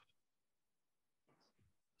helpful?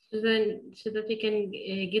 So that you can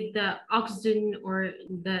get the oxygen or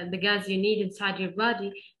the gas you need inside your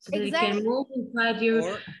body, so that it can move inside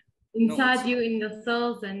you, in the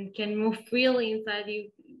cells, and can move freely inside you.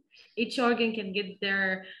 Each organ can get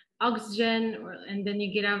their oxygen, and then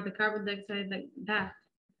you get out the carbon dioxide like that.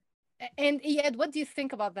 And Iyad, what do you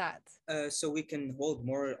think about that? So we can hold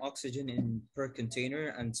more oxygen in per container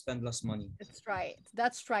and spend less money. That's right.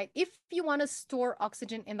 That's right. If you want to store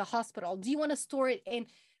oxygen in the hospital, do you want to store it in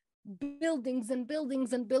buildings and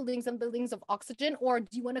buildings and buildings and buildings of oxygen, or do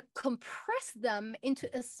you want to compress them into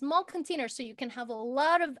a small container so you can have a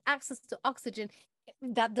lot of access to oxygen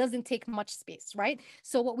that doesn't take much space, right?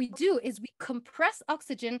 So what we do is we compress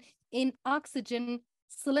oxygen in oxygen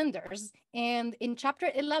cylinders. And in chapter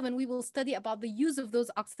 11, we will study about the use of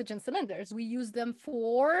those oxygen cylinders. We use them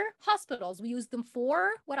for hospitals. We use them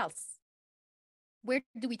for what else? Where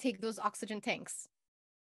do we take those oxygen tanks?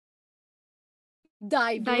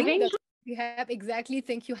 Diving. That's what we have, exactly.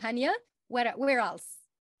 Thank you, Hania. Where else?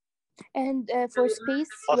 And for space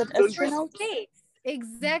with astronauts. Space.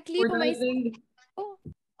 Exactly. Oh,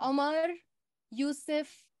 Omar, Yusuf,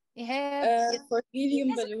 Ehab. For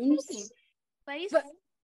helium balloons.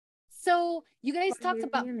 So you guys talked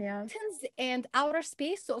about mountains and outer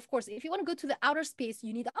space. So of course, if you want to go to the outer space,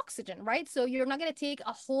 you need oxygen, right? So you're not going to take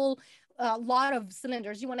a whole lot of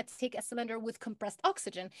cylinders. You want to take a cylinder with compressed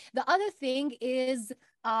oxygen. The other thing is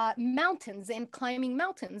mountains and climbing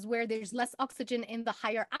mountains where there's less oxygen in the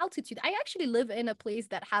higher altitude. I actually live in a place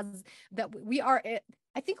that we are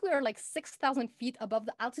I think we are like 6,000 feet above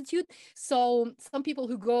the altitude. So some people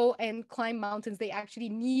who go and climb mountains, they actually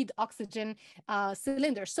need oxygen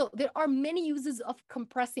cylinders. So there are many uses of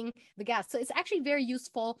compressing the gas. So it's actually very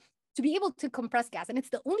useful to be able to compress gas. And it's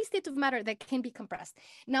the only state of matter that can be compressed.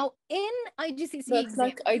 Now in IGCSE But exam,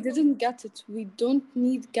 like, I didn't get it. We don't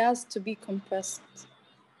need gas to be compressed.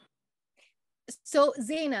 So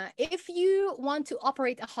Zaina, if you want to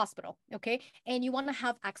operate a hospital, okay, and you want to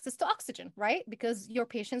have access to oxygen, right? Because your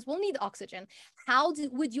patients will need oxygen. How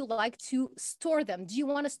would you like to store them? Do you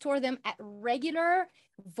want to store them at regular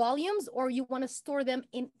volumes or you want to store them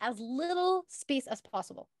in as little space as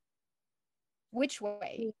possible? Which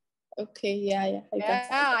way? Okay, yeah, I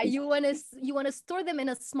got it. You want to store them in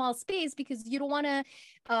a small space because you don't want to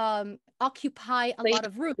occupy a lot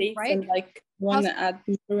of room, right? And like want to add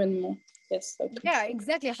more and more. Yes. Okay. Yeah,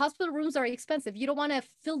 exactly. Hospital rooms are expensive. You don't want to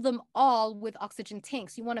fill them all with oxygen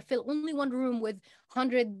tanks. You want to fill only one room with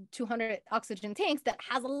 100, 200 oxygen tanks that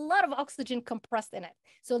has a lot of oxygen compressed in it.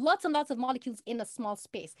 So lots and lots of molecules in a small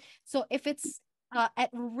space. So if it's at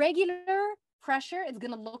regular pressure, it's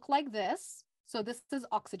going to look like this. So this is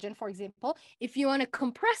oxygen, for example. If you want to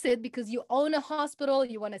compress it because you own a hospital,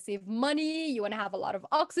 you want to save money, you want to have a lot of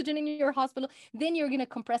oxygen in your hospital, then you're going to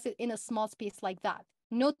compress it in a small space like that.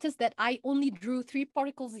 Notice that I only drew 3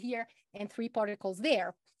 particles here and 3 particles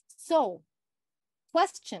there. So,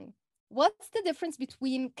 question, what's the difference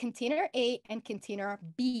between container A and container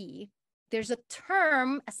B? There's a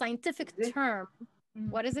term, a scientific term.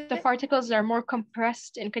 What is it? The particles are more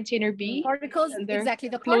compressed in container B. Particles, exactly.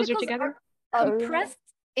 The closer particles together. Are compressed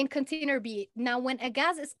in container B. Now, when a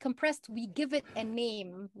gas is compressed, we give it a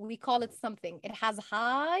name. We call it something. It has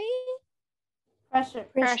high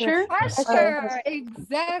pressure.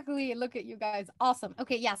 Exactly. Look at you guys. Awesome.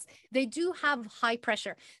 Okay, yes, they do have high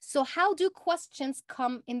pressure. So how do questions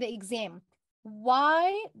come in the exam?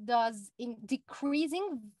 Why does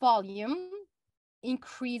decreasing volume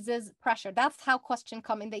increases pressure? That's how questions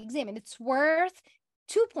come in the exam, and it's worth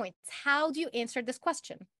 2 points. How do you answer this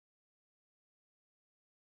question?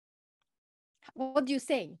 What do you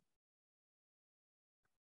say?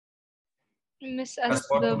 Miss, as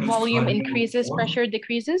the volume increases, pressure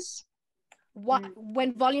decreases?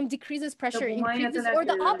 When volume decreases, pressure increases, or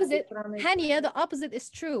the opposite? Hania, the opposite is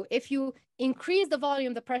true. If you increase the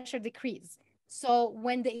volume, the pressure decreases. So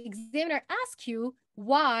when the examiner asks you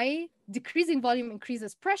why decreasing volume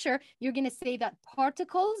increases pressure, you're going to say that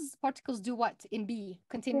particles do what in B,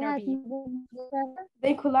 container B?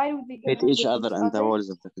 They collide with each other and the walls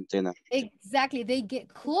of the container. Exactly. They get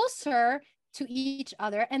closer to each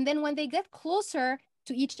other. And then when they get closer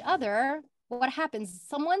to each other, what happens?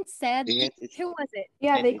 Someone said, who was it?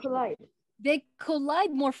 Yeah, they collide. They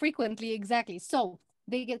collide more frequently, exactly. So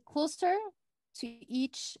they get closer to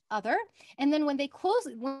each other. And then when they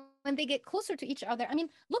get closer to each other, I mean,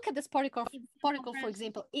 look at this particle, for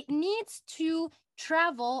example. It needs to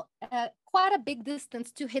travel quite a big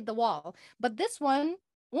distance to hit the wall. But this one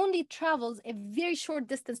only travels a very short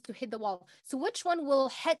distance to hit the wall. So which one will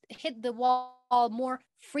hit the wall more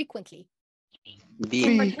frequently?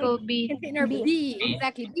 B. Particle B. Container B.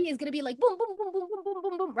 Exactly. B is going to be like boom, boom, boom, boom, boom, boom,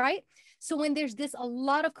 boom, boom, right? So when there's a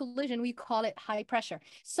lot of collision, we call it high pressure.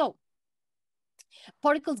 So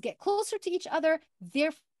particles get closer to each other,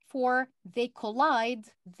 therefore they collide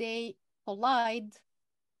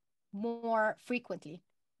more frequently.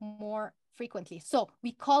 So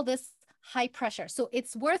we call this high pressure. So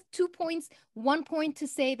it's worth 2 points. 1 point to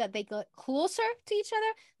say that they get closer to each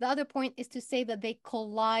other. The other point is to say that they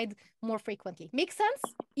collide more frequently. Make sense?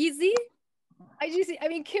 Easy? I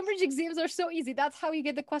mean, Cambridge exams are so easy. That's how you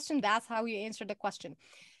get the question. That's how you answer the question.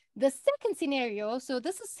 The second scenario, so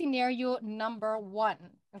this is scenario number 1,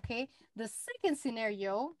 okay? The second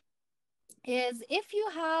scenario is if you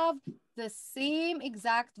have the same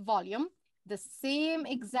exact volume, the same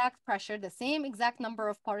exact pressure, the same exact number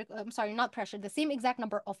of particles, I'm sorry, not pressure, the same exact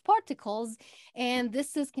number of particles. And this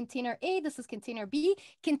is container A, this is container B.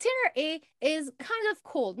 Container A is kind of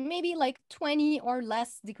cold, maybe like 20 or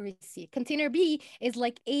less degrees C. Container B is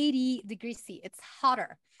like 80 degrees C. It's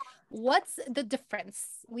hotter. What's the difference?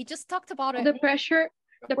 We just talked about it. The pressure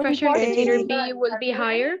in container B will be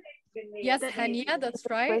higher. Yes, Hania, that's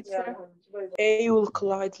right. A will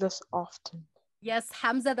collide less often. Yes,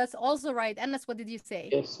 Hamza, that's also right. Anas, what did you say?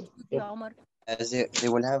 Yes. They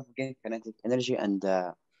will have gain kinetic energy and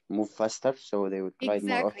move faster, so they will collide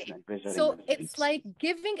more often and pressure So in it's like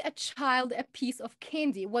giving a child a piece of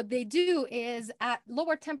candy. What they do is at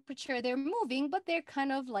lower temperature, they're moving, but they're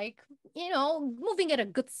kind of like, moving at a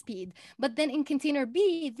good speed. But then in container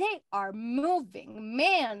B, they are moving.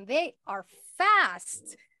 Man, they are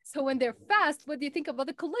fast. So when they're fast, what do you think about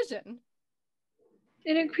the collision?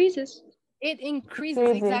 It increases. It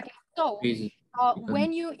increases, exactly. So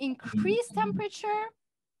when you increase temperature,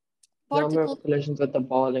 number of collisions with the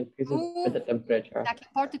ball increases with the temperature. Exactly.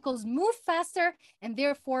 Particles move faster and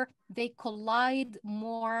therefore they collide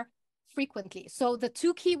more frequently. So the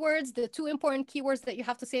two important keywords that you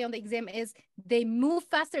have to say on the exam is they move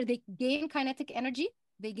faster, they gain kinetic energy,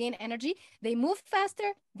 they move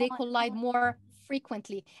faster, they collide more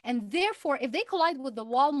frequently. And therefore, if they collide with the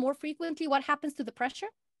wall more frequently, what happens to the pressure?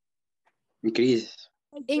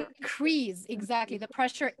 Increase, exactly. The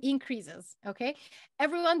pressure increases. Okay,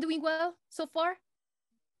 everyone doing well so far?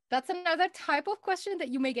 That's another type of question that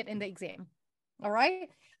you may get in the exam. All right.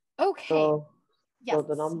 Okay. So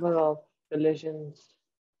the number of collisions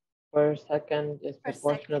per second is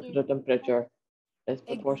proportional to the temperature. It's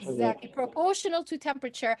proportional. Exactly, proportional to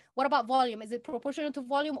temperature. What about volume? Is it proportional to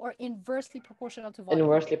volume or inversely proportional to volume?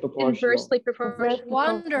 Inversely proportional. Inversely proportional.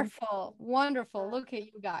 Wonderful, wonderful. Look at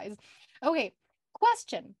you guys. Okay,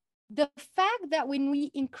 question. The fact that when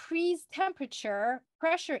we increase temperature,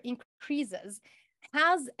 pressure increases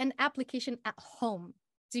has an application at home.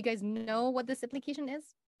 Do you guys know what this application is?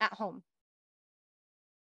 At home.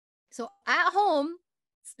 So at home,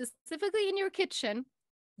 specifically in your kitchen,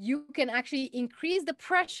 you can actually increase the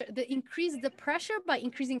pressure, by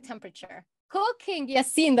increasing temperature. Cooking,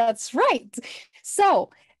 Yassine, that's right. So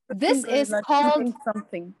this is called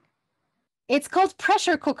something. It's called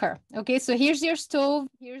pressure cooker. Okay, so here's your stove,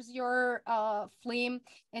 here's your flame,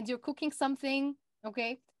 and you're cooking something.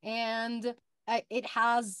 Okay, and it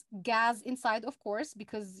has gas inside, of course,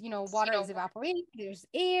 because water is evaporating. There's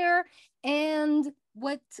air, and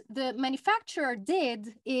what the manufacturer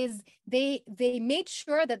did is they made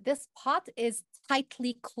sure that this pot is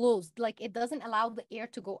tightly closed, like it doesn't allow the air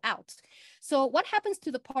to go out. So what happens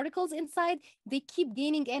to the particles inside? They keep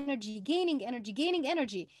gaining energy,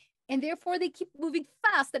 and therefore they keep moving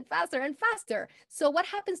fast and faster and faster. So what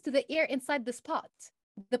happens to the air inside this pot?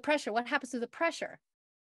 The pressure, what happens to the pressure?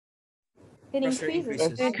 It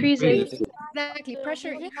increases. Exactly,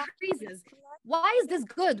 pressure increases. Why is this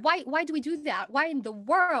good? Why do we do that? Why in the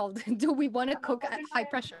world do we want to cook at high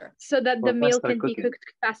pressure? So that the meal can be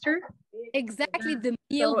cooked faster? Exactly, the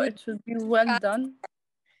meal it should be well done.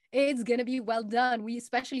 It's going to be well done. We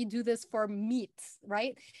especially do this for meats,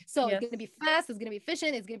 right? So Yes. It's going to be fast, it's going to be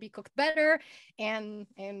efficient, it's going to be cooked better, and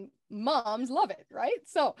moms love it, right?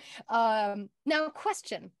 So now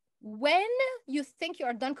question, when you think you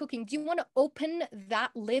are done cooking, do you want to open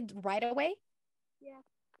that lid right away?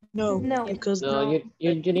 No, because you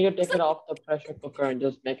need to take it off the pressure cooker and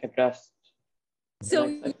just make it rest.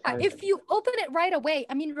 So if you open it right away,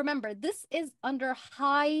 I mean, remember, this is under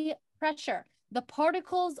high pressure. The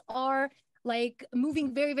particles are like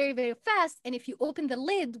moving very, very, very fast. And if you open the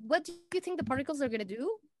lid, what do you think the particles are going to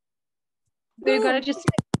do? They're going to just...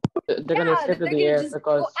 They're going to escape to the air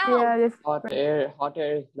because hot air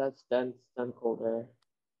is less dense than cold air.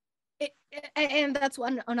 And that's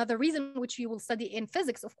another reason which you will study in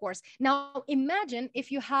physics, of course. Now, imagine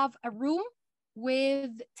if you have a room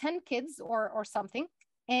with 10 kids or something,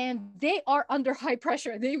 and they are under high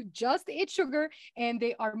pressure. They just ate sugar and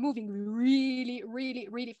they are moving really, really,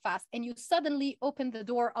 really fast. And you suddenly open the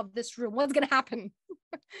door of this room. What's going to happen?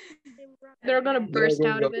 They're going to burst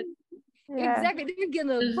out of it. Yeah. Exactly. They're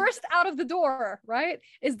going to burst out of the door, right?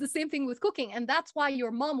 It's the same thing with cooking. And that's why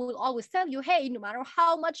your mom will always tell you, hey, no matter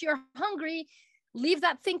how much you're hungry, leave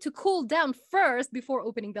that thing to cool down first before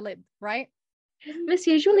opening the lid, right? Miss,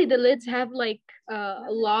 usually the lids have like a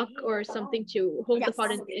lock or something to hold the pot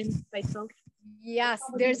in by itself. Yes,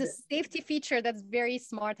 there's a safety feature that's very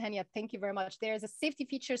smart, Hania. Thank you very much. There's a safety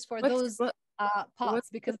features for those pots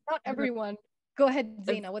because not everyone. Go ahead,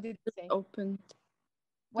 Zaina. What did you say? Opened.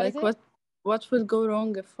 What is it? What will go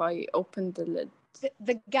wrong if I open the lid?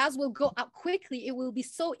 the gas will go out quickly. It will be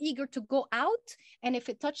so eager to go out, and if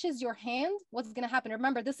it touches your hand, what's going to happen?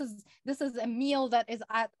 Remember, this is a meal that is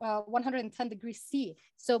at 110 degrees C,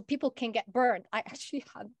 so people can get burned. I actually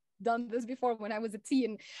had done this before when I was a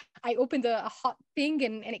teen. I opened a hot thing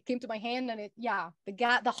and it came to my hand, and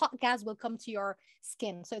the hot gas will come to your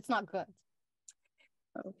skin, so it's not good.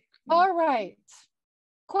 Okay. All right,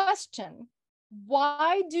 question.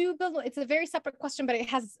 Why do balloons, it's a very separate question, but it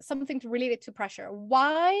has something to relate it to pressure.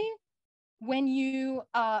 Why, when you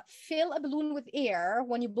fill a balloon with air,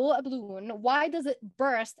 when you blow a balloon, why does it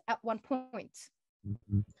burst at one point?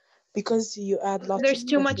 Because you add lots There's of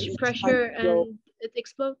too much pressure and it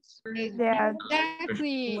explodes. Yeah.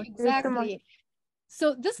 Exactly.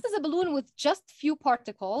 So this is a balloon with just few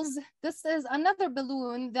particles. This is another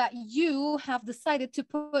balloon that you have decided to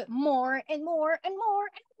put more and more and more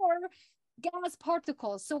and more gas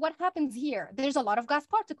particles. So what happens here? There's a lot of gas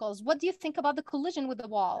particles. What do you think about the collision with the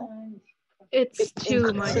wall? It's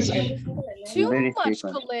too much. Too much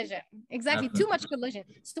collision. Exactly, too much collision.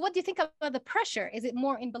 So what do you think about the pressure? Is it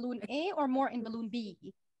more in balloon A or more in balloon B?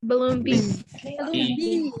 Balloon B. Balloon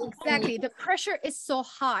B, exactly. The pressure is so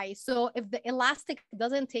high. So if the elastic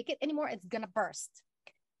doesn't take it anymore, it's gonna burst.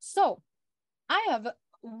 So I have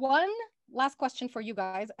one last question for you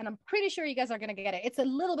guys, and I'm pretty sure you guys are gonna get it. It's a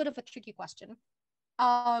little bit of a tricky question.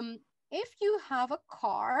 If you have a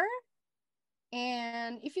car,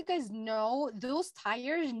 and if you guys know, those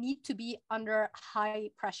tires need to be under high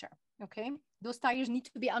pressure, okay? Those tires need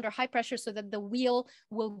to be under high pressure so that the wheel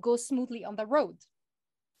will go smoothly on the road.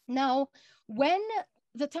 Now, when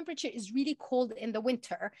the temperature is really cold in the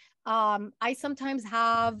winter, I sometimes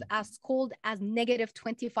have as cold as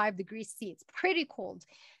 -25 degrees C. It's pretty cold.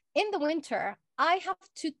 In the winter, I have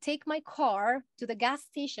to take my car to the gas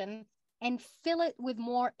station and fill it with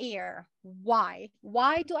more air. Why?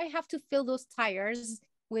 Why do I have to fill those tires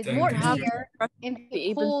with more air in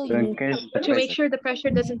the cold? To make sure the pressure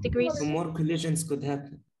doesn't decrease. So more collisions could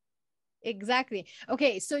happen. Exactly.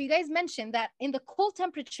 Okay, so you guys mentioned that in the cold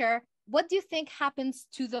temperature, what do you think happens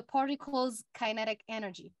to the particles' kinetic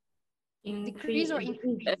energy? Decrease or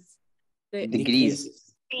increase? Decrease.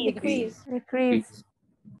 Decrease.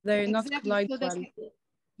 They're not Exactly. collide So well.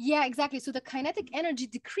 yeah, exactly. So the kinetic energy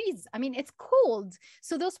decreases. I mean, it's cold.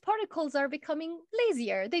 So those particles are becoming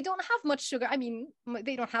lazier. They don't have much sugar. I mean,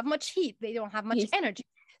 they don't have much heat. They don't have much energy.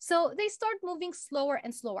 So they start moving slower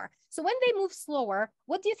and slower. So when they move slower,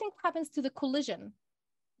 what do you think happens to the collision?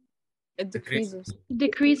 It decreases.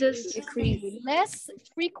 Decreases. Less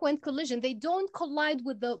frequent collision. They don't collide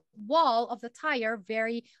with the wall of the tire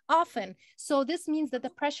very often. So this means that the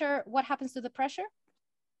pressure, what happens to the pressure?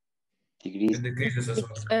 Decreases.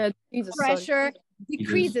 Pressure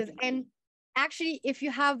decreases. And actually, if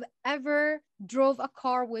you have ever drove a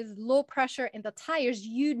car with low pressure in the tires,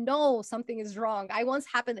 you know something is wrong. I once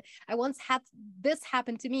had this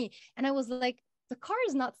happen to me, and I was like, the car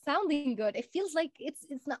is not sounding good. It feels like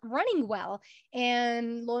it's not running well.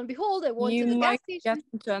 And lo and behold, I went to the gas station. You might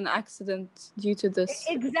get into an accident due to this.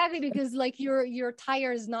 Exactly, because like your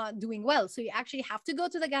tire is not doing well. So you actually have to go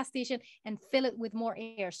to the gas station and fill it with more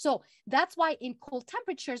air. So that's why in cold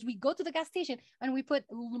temperatures, we go to the gas station and we put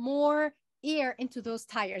more air into those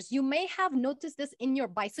tires. You may have noticed this in your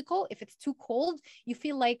bicycle. If it's too cold, you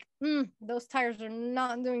feel like those tires are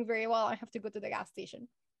not doing very well. I have to go to the gas station.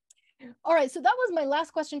 All right, so that was my last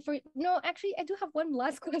question for you. No, actually, I do have one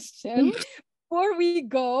last question before we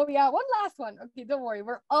go. Yeah, one last one. Okay, don't worry,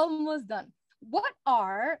 we're almost done. What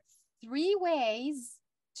are 3 ways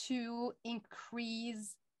to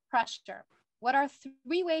increase pressure? What are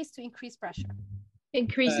 3 ways to increase pressure?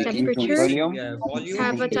 Increase temperature, volume,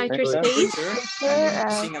 have a tighter space,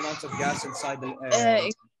 increasing amount of gas inside the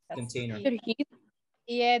container.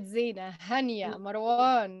 Yeah, Zina, Hania,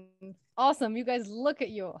 Marwan. Awesome. You guys, look at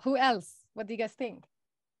you. Who else? What do you guys think?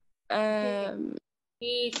 I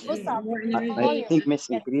think Miss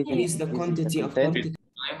increasing the quantity of particles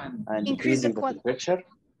and decreasing the temperature.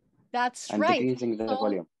 That's and right. Decreasing the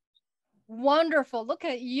volume. Wonderful. Look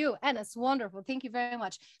at you, Anas. Wonderful. Thank you very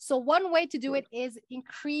much. So one way to do it is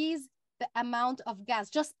increase the amount of gas.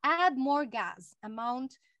 Just add more gas.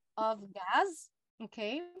 Amount of gas.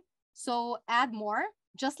 Okay. So add more.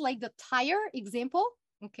 Just like the tire example.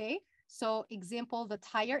 Okay. So example, the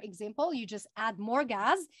tire example, you just add more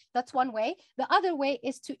gas. That's one way. The other way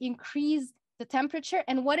is to increase the temperature.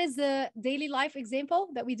 And what is the daily life example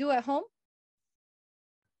that we do at home?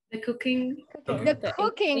 The cooking. The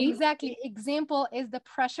cooking, exactly. Example is the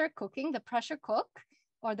pressure cooking, the pressure cook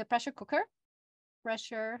or the pressure cooker.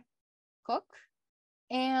 Pressure cook.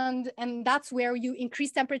 And that's where you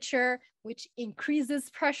increase temperature, which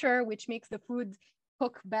increases pressure, which makes the food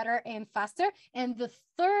cook better and faster. And the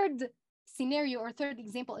third scenario or third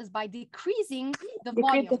example is by decreasing the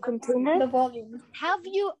volume. The container. The volume. Have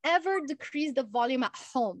you ever decreased the volume at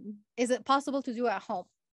home? Is it possible to do at home?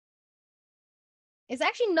 It's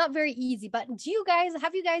actually not very easy, but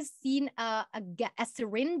have you guys seen a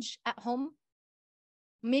syringe at home?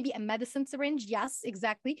 Maybe a medicine syringe? Yes,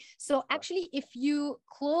 exactly. So actually, if you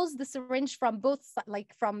close the syringe from both,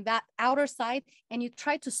 like from that outer side, and you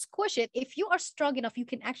try to squish it, if you are strong enough, you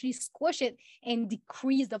can actually squish it and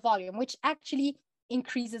decrease the volume, which actually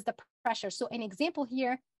increases the pressure. So an example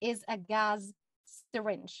here is a gas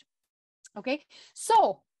syringe. Okay,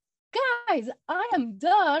 so guys, I am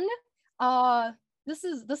done. This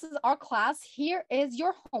is our class. Here is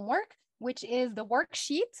your homework, which is the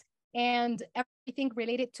worksheet and everything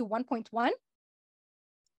related to 1.1.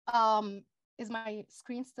 Is my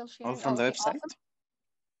screen still sharing? All from the website?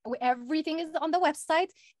 Awesome. Everything is on the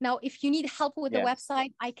website. Now, if you need help with the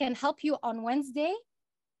website, I can help you on Wednesday.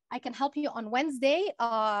 In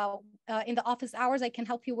the office hours. I can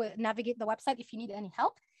help you navigate the website if you need any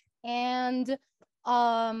help. And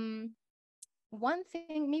one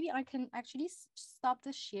thing, maybe I can actually stop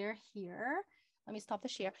the share here. Let me stop the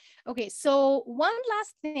share. Okay, so one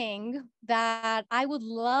last thing that I would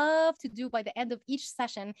love to do by the end of each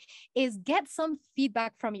session is get some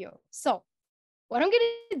feedback from you. So what I'm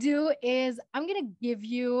gonna do is I'm gonna give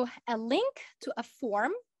you a link to a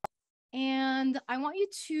form, and I want you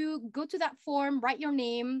to go to that form, write your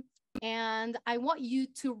name, and I want you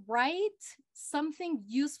to write something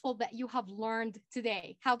useful that you have learned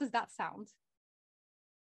today. How does that sound?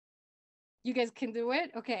 You guys can do it?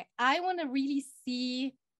 Okay, I want to really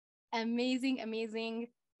see amazing.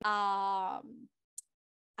 I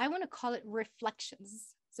want to call it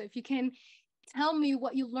reflections. So if you can tell me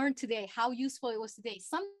what you learned today, how useful it was today,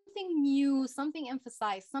 something new, something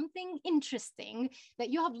emphasized, something interesting that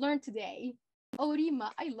you have learned today. Oh,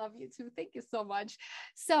 Rima, I love you too. Thank you so much.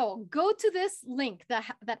 So go to this link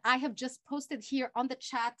that I have just posted here on the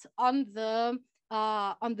chat, on the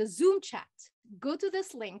Zoom chat. Go to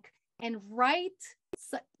this link and write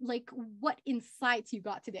like what insights you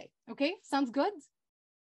got today. Okay, sounds good?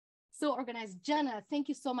 So organized. Jenna, thank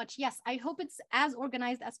you so much. Yes, I hope it's as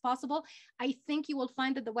organized as possible. I think you will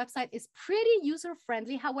find that the website is pretty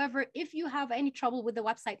user-friendly. However, if you have any trouble with the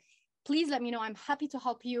website, please let me know. I'm happy to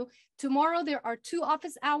help you. Tomorrow, there are 2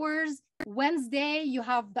 office hours. Wednesday, you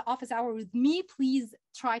have the office hour with me. Please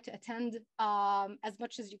try to attend as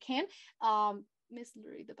much as you can. Miss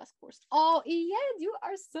Lurie, the best course. Oh, yeah, you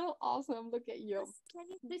are so awesome. Look at you. Can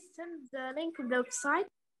you please send the link of the website?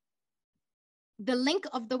 The link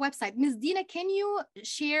of the website. Ms. Dina, can you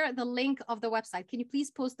share the link of the website? Can you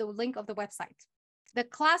please post the link of the website? The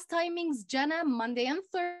class timings, Jenna, Monday and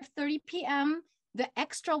 30 p.m. The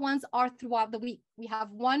extra ones are throughout the week. We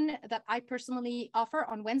have one that I personally offer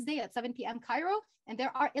on Wednesday at 7 p.m. Cairo, and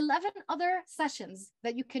there are 11 other sessions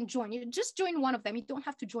that you can join. You just join one of them. You don't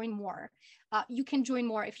have to join more. You can join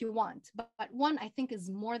more if you want, but one I think is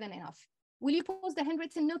more than enough. Will you post the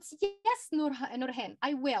handwritten notes? Yes, Nurhan,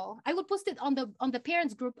 I will. I will post it on the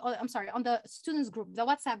parents group. I'm sorry, on the students group, the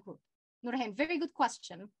WhatsApp group. Nurhan, very good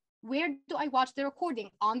question. Where do I watch the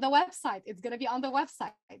recording? On the website. It's gonna be on the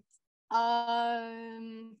website.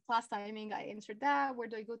 Class timing, I answered that. Where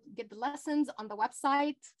do I go to get the lessons? On the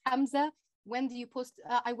website. Hamza, when do you post?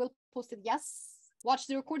 I will post it. Yes. Watch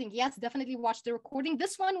the recording. Yes, definitely watch the recording.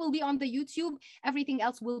 This one will be on the YouTube. Everything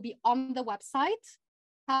else will be on the website.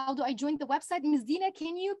 How do I join the website? Ms. Dina,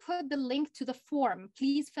 can you put the link to the form?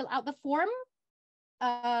 Please fill out the form.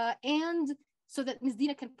 And so that Ms.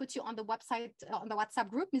 Dina can put you on the website, on the WhatsApp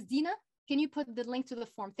group. Ms. Dina, can you put the link to the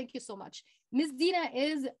form? Thank you so much. Ms. Dina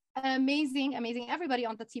is amazing. Everybody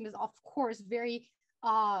on the team is, of course, very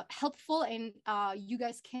helpful, and you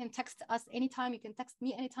guys can text us anytime. You can text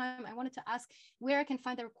me anytime. I wanted to ask where I can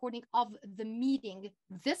find the recording of the meeting.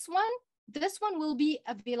 This one will be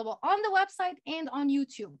available on the website and on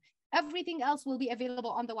YouTube. Everything else will be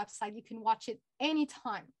available on the website. You can watch it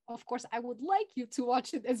anytime. Of course, I would like you to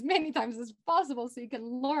watch it as many times as possible so you can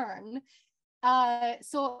learn.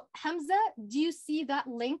 So Hamza, do you see that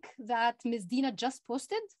link that Ms. Dina just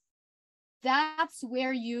posted? That's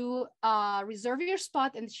where you reserve your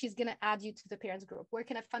spot, and she's gonna add you to the parents group. Where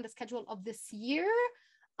can I find the schedule of this year?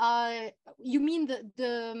 You mean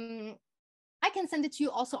I can send it to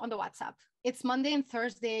you also on the WhatsApp. It's Monday and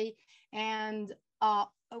Thursday, and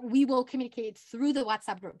we will communicate through the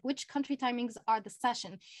WhatsApp group. Which country timings are the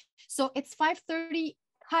session? So it's 5:30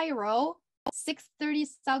 Cairo, 6:30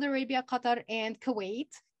 Saudi Arabia, Qatar, and Kuwait,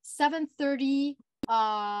 7:30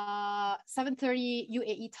 7:30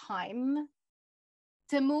 UAE time.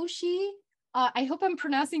 Tamushi, I hope I'm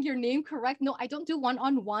pronouncing your name correct. No, I don't do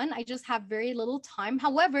one-on-one. I just have very little time.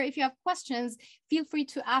 However, if you have questions, feel free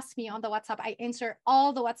to ask me on the WhatsApp. I answer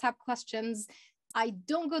all the WhatsApp questions. I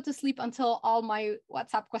don't go to sleep until all my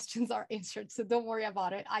WhatsApp questions are answered. So don't worry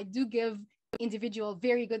about it. I do give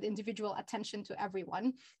very good individual attention to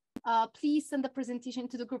everyone. Please send the presentation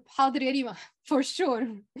to the group. حاضر يا ريما, for sure.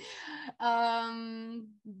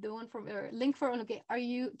 The one from link for, okay, are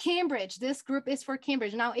you Cambridge? This group is for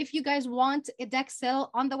Cambridge. Now, if you guys want Edexcel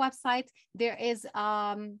on the website, there is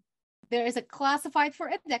a classified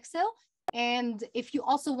for Edexcel. And if you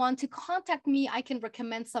also want to contact me, I can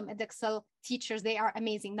recommend some Edexcel teachers. They are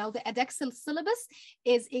amazing. Now, the Edexcel syllabus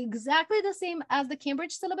is exactly the same as the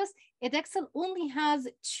Cambridge syllabus. Edexcel only has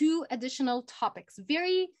 2 additional topics,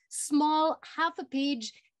 very small, half a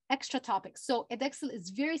page extra topics. So Edexcel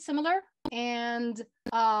is very similar and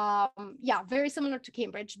yeah, very similar to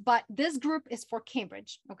Cambridge, but this group is for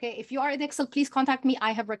Cambridge. Okay, if you are Edexcel, please contact me.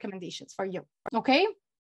 I have recommendations for you. Okay,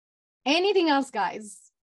 anything else, guys?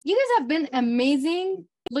 You guys have been amazing.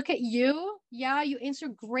 Look at you. Yeah, you answer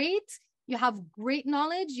great. You have great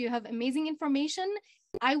knowledge. You have amazing information.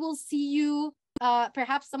 I will see you.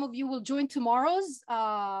 Perhaps some of you will join tomorrow's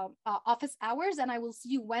office hours, and I will see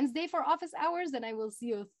you Wednesday for office hours, and I will see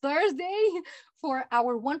you Thursday for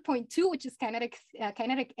our 1.2, which is kinetic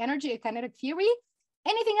energy, kinetic theory.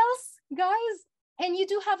 Anything else, guys? And you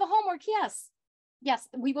do have a homework, yes. Yes,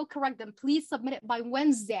 we will correct them. Please submit it by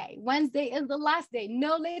Wednesday. Wednesday is the last day.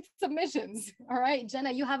 No late submissions. All right,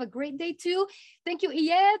 Jenna, you have a great day too. Thank you,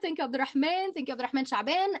 Iyad. Thank you, Abdurrahman. Thank you, Abdurrahman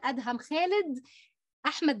Shaban, Adham Khalid,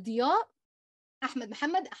 Ahmed Diya, Ahmed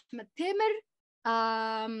Mohammed, Ahmed Tamer,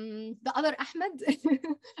 the other Ahmed,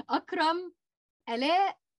 Akram,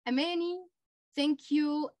 Ala, Amani. Thank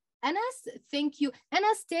you, Anas. Thank you.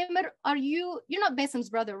 Anas, Tamer, you're not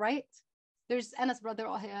Basim's brother, right? There's Anas' brother,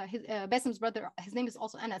 Basim's brother. His name is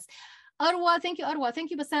also Anas. Arwa, thank you, Arwa.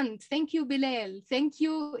 Thank you, Basant. Thank you, Bilal. Thank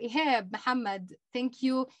you, Ehab, Muhammad. Thank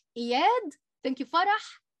you, Iyad. Thank you, Farah.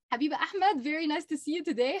 Habiba Ahmed, very nice to see you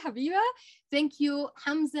today, Habiba. Thank you,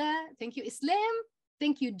 Hamza. Thank you, Islam.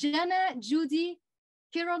 Thank you, Jana, Judy,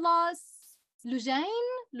 Kiralas,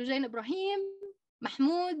 Lujain Ibrahim,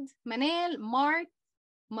 Mahmoud, Manal, Mark,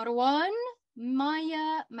 Marwan,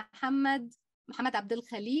 Maya, Muhammad Abdul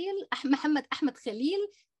Khalil, Muhammad Ahmed Khalil,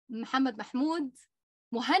 Muhammad Mahmoud,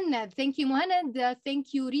 Muhannad, thank you, Muhannad,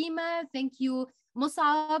 thank you, Rima, thank you,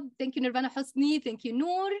 Musab, thank you, Nervana Husni, thank you,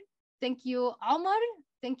 Noor, thank you, Omar,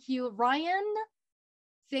 thank you, Ryan,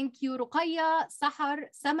 thank you, Ruqayya, Sahar,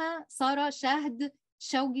 Sama, Sara, Shahd,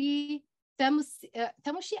 Shawgi,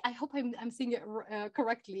 Tamushi, I hope I'm saying it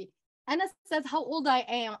correctly. Anna says how old I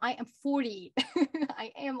am. I am 40.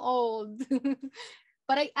 I am old.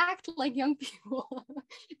 But I act like young people.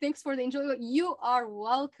 Thanks for the enjoyment. You are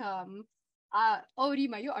welcome. Oh,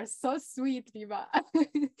 Rima, you are so sweet, Rima.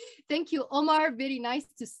 Thank you, Omar. Very nice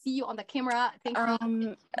to see you on the camera. Thank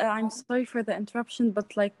you. I'm sorry for the interruption,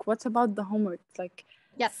 but like, what about the homework? Like,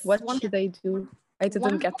 yes, what should I do? I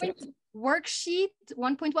didn't get it. Worksheet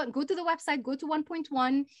 1.1. Go to the website. Go to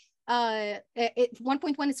 1.1.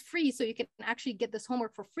 1.1 is free, so you can actually get this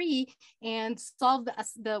homework for free and solve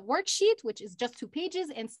the worksheet, which is just 2 pages,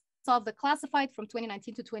 and solve the classified from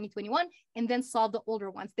 2019 to 2021, and then solve the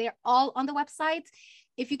older ones. They are all on the website.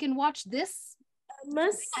 If you can watch this,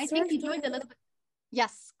 Miss, I think you joined a little bit.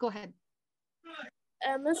 Yes, go ahead.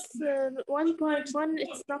 Miss, 1.1,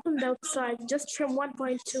 it's not on the website, just from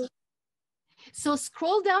 1.2. So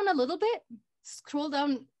scroll down a little bit. Scroll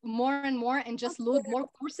down more and more and just load more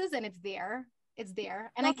courses, and it's there. It's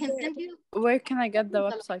there. And I can send you. Where can I get the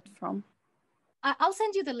website from? I'll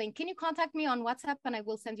send you the link. Can you contact me on WhatsApp and I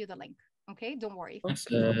will send you the link? Okay, don't worry.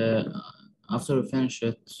 After we finish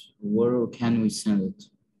it, where can we send it?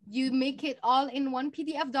 You make it all in one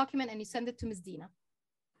PDF document and you send it to Ms. Dina.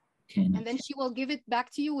 Okay. And then she will give it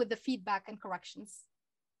back to you with the feedback and corrections.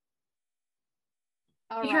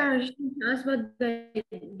 All right. Ask about the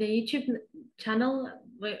YouTube channel.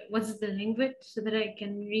 What's the link of it so that I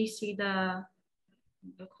can re-see the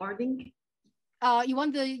recording? You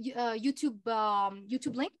want the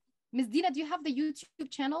YouTube link? Ms. Dina, do you have the YouTube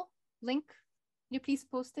channel link? Can you please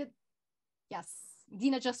post it? Yes,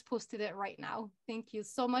 Dina just posted it right now. Thank you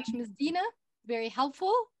so much, Ms. Dina. Very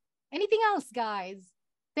helpful. Anything else, guys?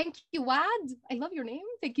 Thank you, Wad. I love your name.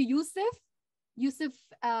 Thank you, Yusuf. Yusuf,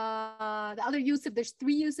 the other Yusuf, there's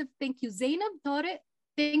 3 Yusuf. Thank you, Zainab, Tariq.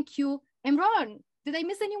 Thank you, Imran. Did I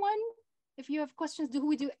miss anyone? If you have questions,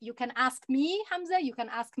 you can ask me, Hamza. You can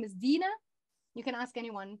ask Ms. Dina. You can ask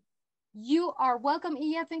anyone. You are welcome,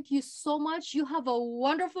 Iya. Thank you so much. You have a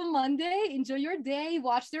wonderful Monday. Enjoy your day.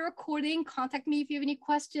 Watch the recording. Contact me if you have any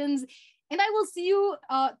questions. And I will see you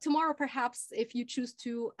tomorrow, perhaps, if you choose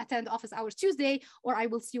to attend office hours Tuesday, or I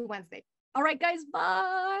will see you Wednesday. All right, guys.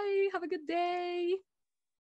 Bye. Have a good day.